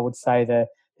doubt, I would say the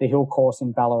hill course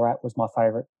in Ballarat was my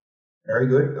favourite. Very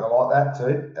good. I like that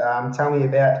too. Tell me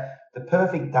about the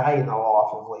perfect day in the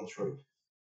life of Lee Troop.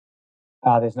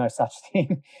 There's no such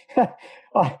thing.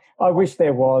 I wish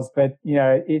there was, but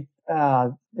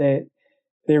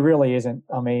there really isn't.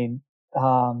 I mean,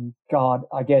 God,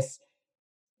 I guess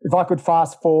if I could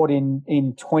fast forward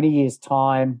in 20 years'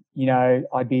 time,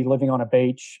 I'd be living on a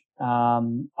beach.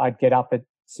 I'd get up at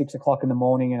 6 o'clock in the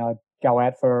morning and I'd go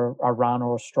out for a run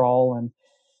or a stroll and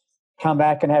come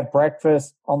back and have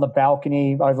breakfast on the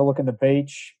balcony overlooking the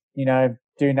beach,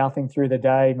 do nothing through the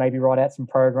day, maybe write out some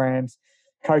programs,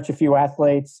 coach a few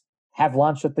athletes, have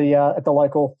lunch at the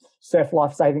local surf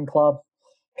lifesaving club,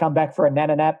 come back for a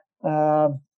nana nap,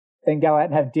 then go out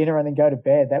and have dinner and then go to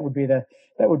bed. That would be the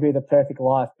perfect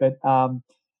life. But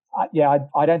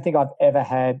I don't think I've ever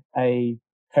had a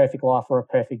perfect life or a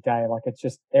perfect day. Like it's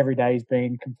just every day's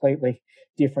been completely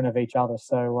different of each other.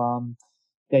 So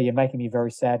you're making me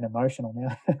very sad and emotional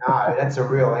now. No, that's a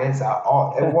real answer.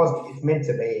 It's meant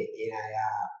to be in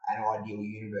an ideal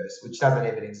universe, which doesn't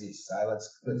even exist. So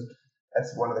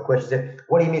that's one of the questions there.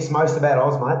 What do you miss most about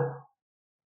Oz,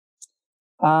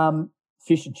 mate?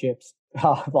 Fish and chips.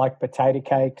 Like potato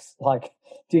cakes, like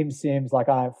dim sims, like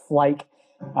I have flake.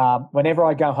 Whenever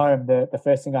I go home, the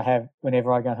first thing I have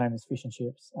whenever I go home is fish and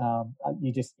chips.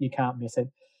 You can't miss it.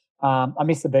 I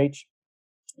miss the beach,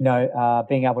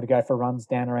 being able to go for runs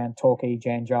down around Torquay,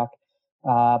 Janjuk,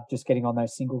 just getting on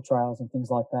those single trails and things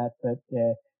like that. But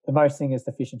yeah, the most thing is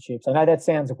the fish and chips. I know that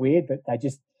sounds weird, but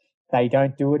they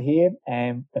don't do it here,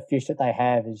 and the fish that they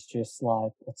have is just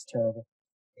like, it's terrible.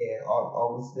 Yeah,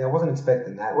 I wasn't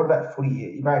expecting that. What about footy?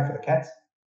 You married for the Cats?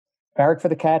 Barrack for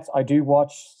the Cats, I do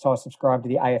watch. So I subscribe to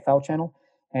the AFL channel,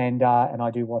 and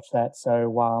I do watch that.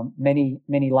 So many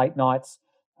late nights,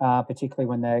 particularly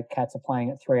when the Cats are playing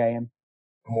at 3 a.m.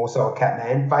 I'm also a Cat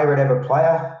man. Favorite ever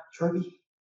player, Truby?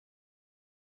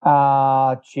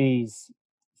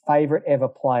 Favorite ever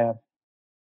player.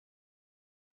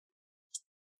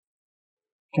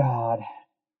 God,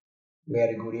 we had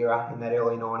a good era in that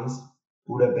early 90s.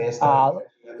 Good or best?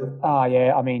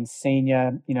 Yeah, I mean,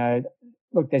 senior,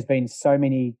 look, there's been so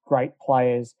many great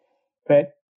players,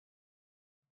 but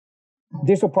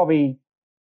this will probably,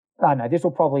 I don't know, this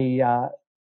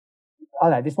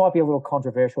might be a little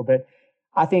controversial, but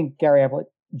I think Gary Ablett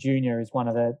Jr. is one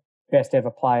of the best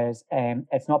ever players. And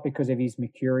it's not because of his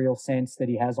mercurial sense that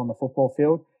he has on the football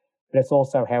field, but it's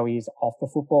also how he is off the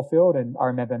football field. And I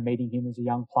remember meeting him as a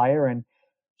young player, and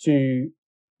to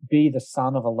be the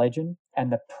son of a legend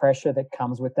and the pressure that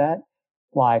comes with that,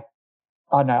 like,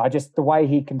 I don't know, the way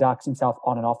he conducts himself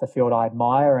on and off the field, I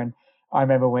admire. And I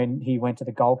remember when he went to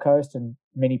the Gold Coast and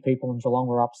many people in Geelong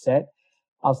were upset.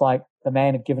 I was like, the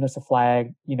man had given us a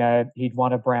flag, he'd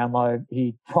won a Brownlow,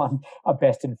 he'd won a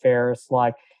best and fairest.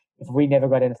 Like, if we never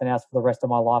got anything else for the rest of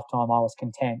my lifetime, I was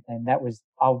content. And that was,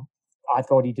 I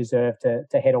thought he deserved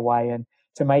to head away and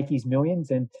to make his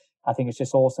millions. And I think it's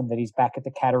just awesome that he's back at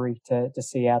the Cattery to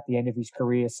see out the end of his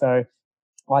career. So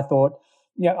I thought,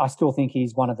 I still think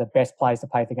he's one of the best players to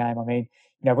play the game. I mean,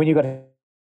 when you've got to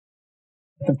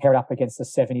compare it up against the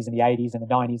 70s and the 80s and the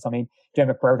 90s, I mean,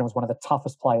 Dermot Brereton was one of the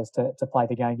toughest players to play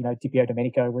the game. Dipio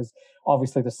Domenico was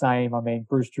obviously the same. I mean,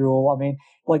 Bruce Jewell. I mean,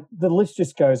 like, the list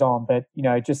just goes on. But,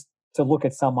 just to look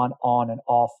at someone on and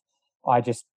off, I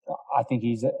I think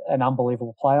he's an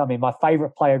unbelievable player. I mean, my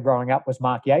favourite player growing up was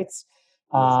Mark Yates.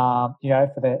 For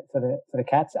the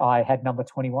Cats, I had number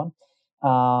 21.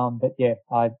 But yeah,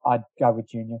 I'd go with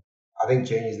Junior. I think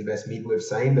Junior's the best mid we've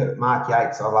seen, but Mark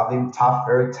Yates, I love him. Tough,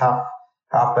 very tough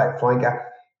halfback flanker.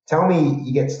 Tell me,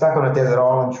 you get stuck on a desert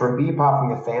island, Troopy, apart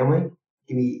from your family,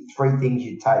 give me 3 things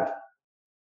you'd take.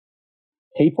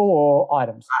 People or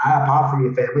items? Apart from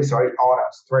your family, sorry,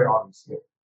 items. 3 items. Yeah.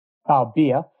 Oh,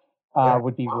 beer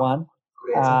would be 1.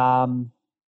 Good answer.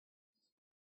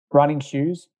 Running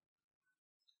shoes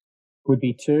would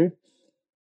be 2.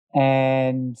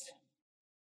 And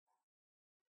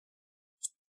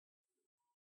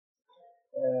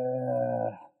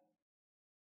am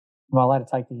I allowed to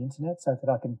take the internet so that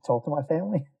I can talk to my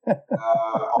family?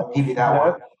 I'll give you that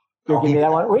one. You'll give me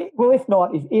that one. Well, if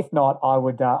not, I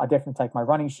would. I'd definitely take my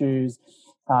running shoes.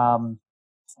 I'd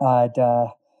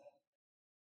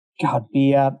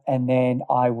beer, and then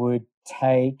I would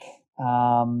take.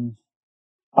 I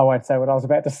won't say what I was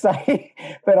about to say,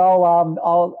 but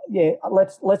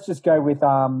let's just go with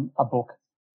a book.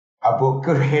 A book,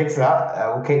 good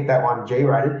answer. We'll keep that one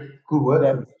G-rated. Good work.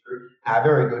 Yep.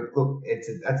 Very good. Look,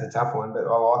 that's a tough one, but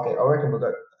I like it. I reckon we've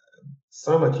got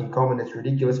so much in common. It's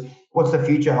ridiculous. What's the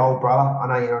future hold, brother? I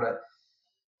know you're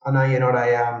not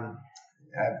a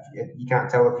you can't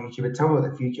tell the future, but tell me what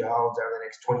the future holds over the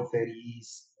next 20, 30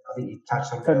 years. I think you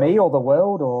touched on for me or the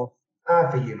world, or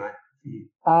for you, mate. For you.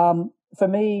 For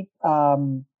me,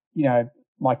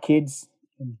 my kids,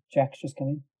 and Jack's just come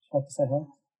in. I'd like to say hi.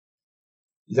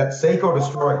 Is that seek or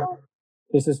destroy?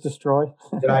 This is destroy.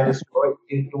 Did I destroy?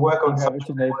 You work on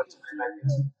something.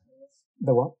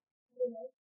 The what?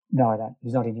 No, I don't.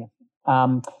 He's not in here.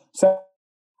 So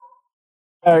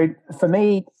for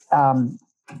me,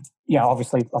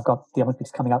 obviously I've got the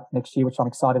Olympics coming up next year, which I'm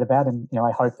excited about, and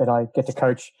I hope that I get to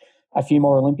coach a few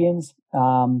more Olympians.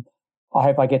 I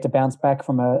hope I get to bounce back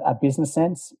from a business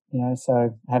sense.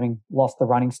 So having lost the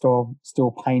running store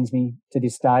still pains me to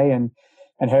this day and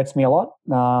hurts me a lot.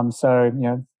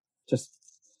 Just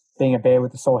being a bear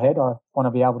with a sore head, I want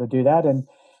to be able to do that, and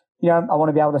I want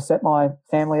to be able to set my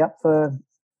family up for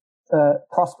a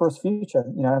prosperous future.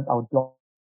 I would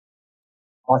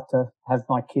like to have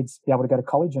my kids be able to go to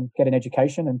college and get an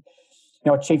education and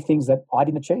achieve things that I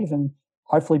didn't achieve, and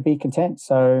hopefully be content.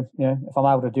 So if I'm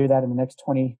able to do that in the next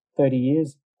 20, 30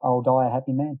 years, I'll die a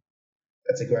happy man.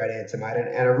 That's a great answer, mate,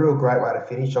 and a real great way to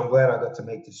finish. I'm glad I got to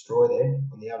meet Destroy there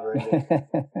on the other end of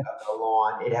the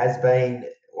line. It has been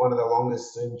one of the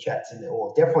longest Zoom chats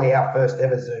or definitely our first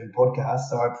ever Zoom podcast.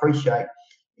 So I appreciate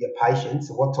your patience.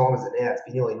 What time is it now? It's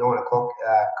been nearly 9:00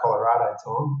 Colorado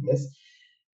time. Yes.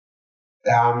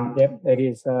 Yep, it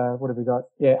is. What have we got?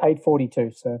 Yeah,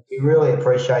 8:42. So we really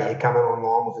appreciate you coming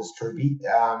online with us, Troopy.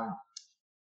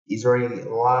 Is there any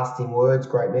lasting words,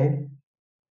 great man?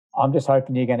 I'm just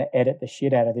hoping you're going to edit the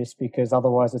shit out of this, because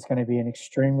otherwise it's going to be an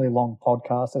extremely long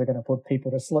podcast that are going to put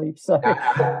people to sleep. So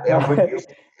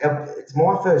it's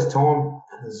my first time on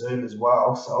the Zoom as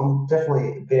well, so I'm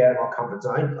definitely a bit out of my comfort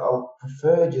zone. I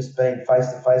prefer just being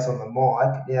face-to-face on the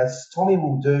mic. Now, Tommy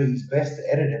will do his best to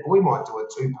edit it, but we might do a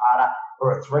 2-parter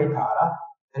or a 3-parter,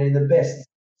 and in the best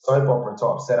soap opera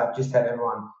type setup, just have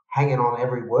everyone hanging on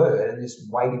every word and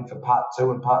just waiting for part 2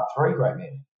 and part 3, great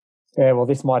man. Yeah, well,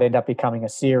 this might end up becoming a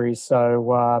series. So,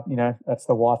 that's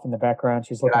the wife in the background.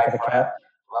 She's looking for the cat.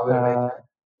 Love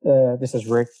it, this is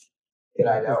Rick.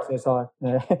 G'day, Dale.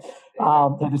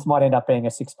 This might end up being a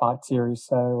 6-part series.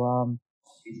 So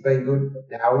it's been good.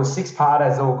 Now, it was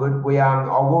 6-parters, all good. I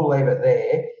will leave it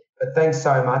there. But thanks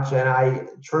so much. And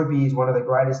Troopy is one of the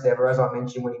greatest ever, as I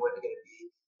mentioned when he went to get a beer,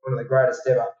 one of the greatest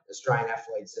ever Australian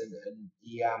athletes, and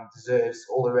he deserves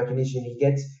all the recognition he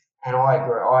gets. And I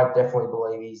agree. I definitely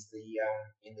believe he's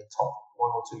in the top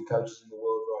 1 or 2 coaches in the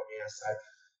world right now.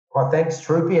 So, thanks,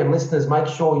 Troopy, and listeners. Make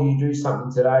sure you do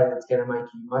something today that's going to make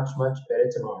you much, much better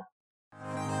tomorrow.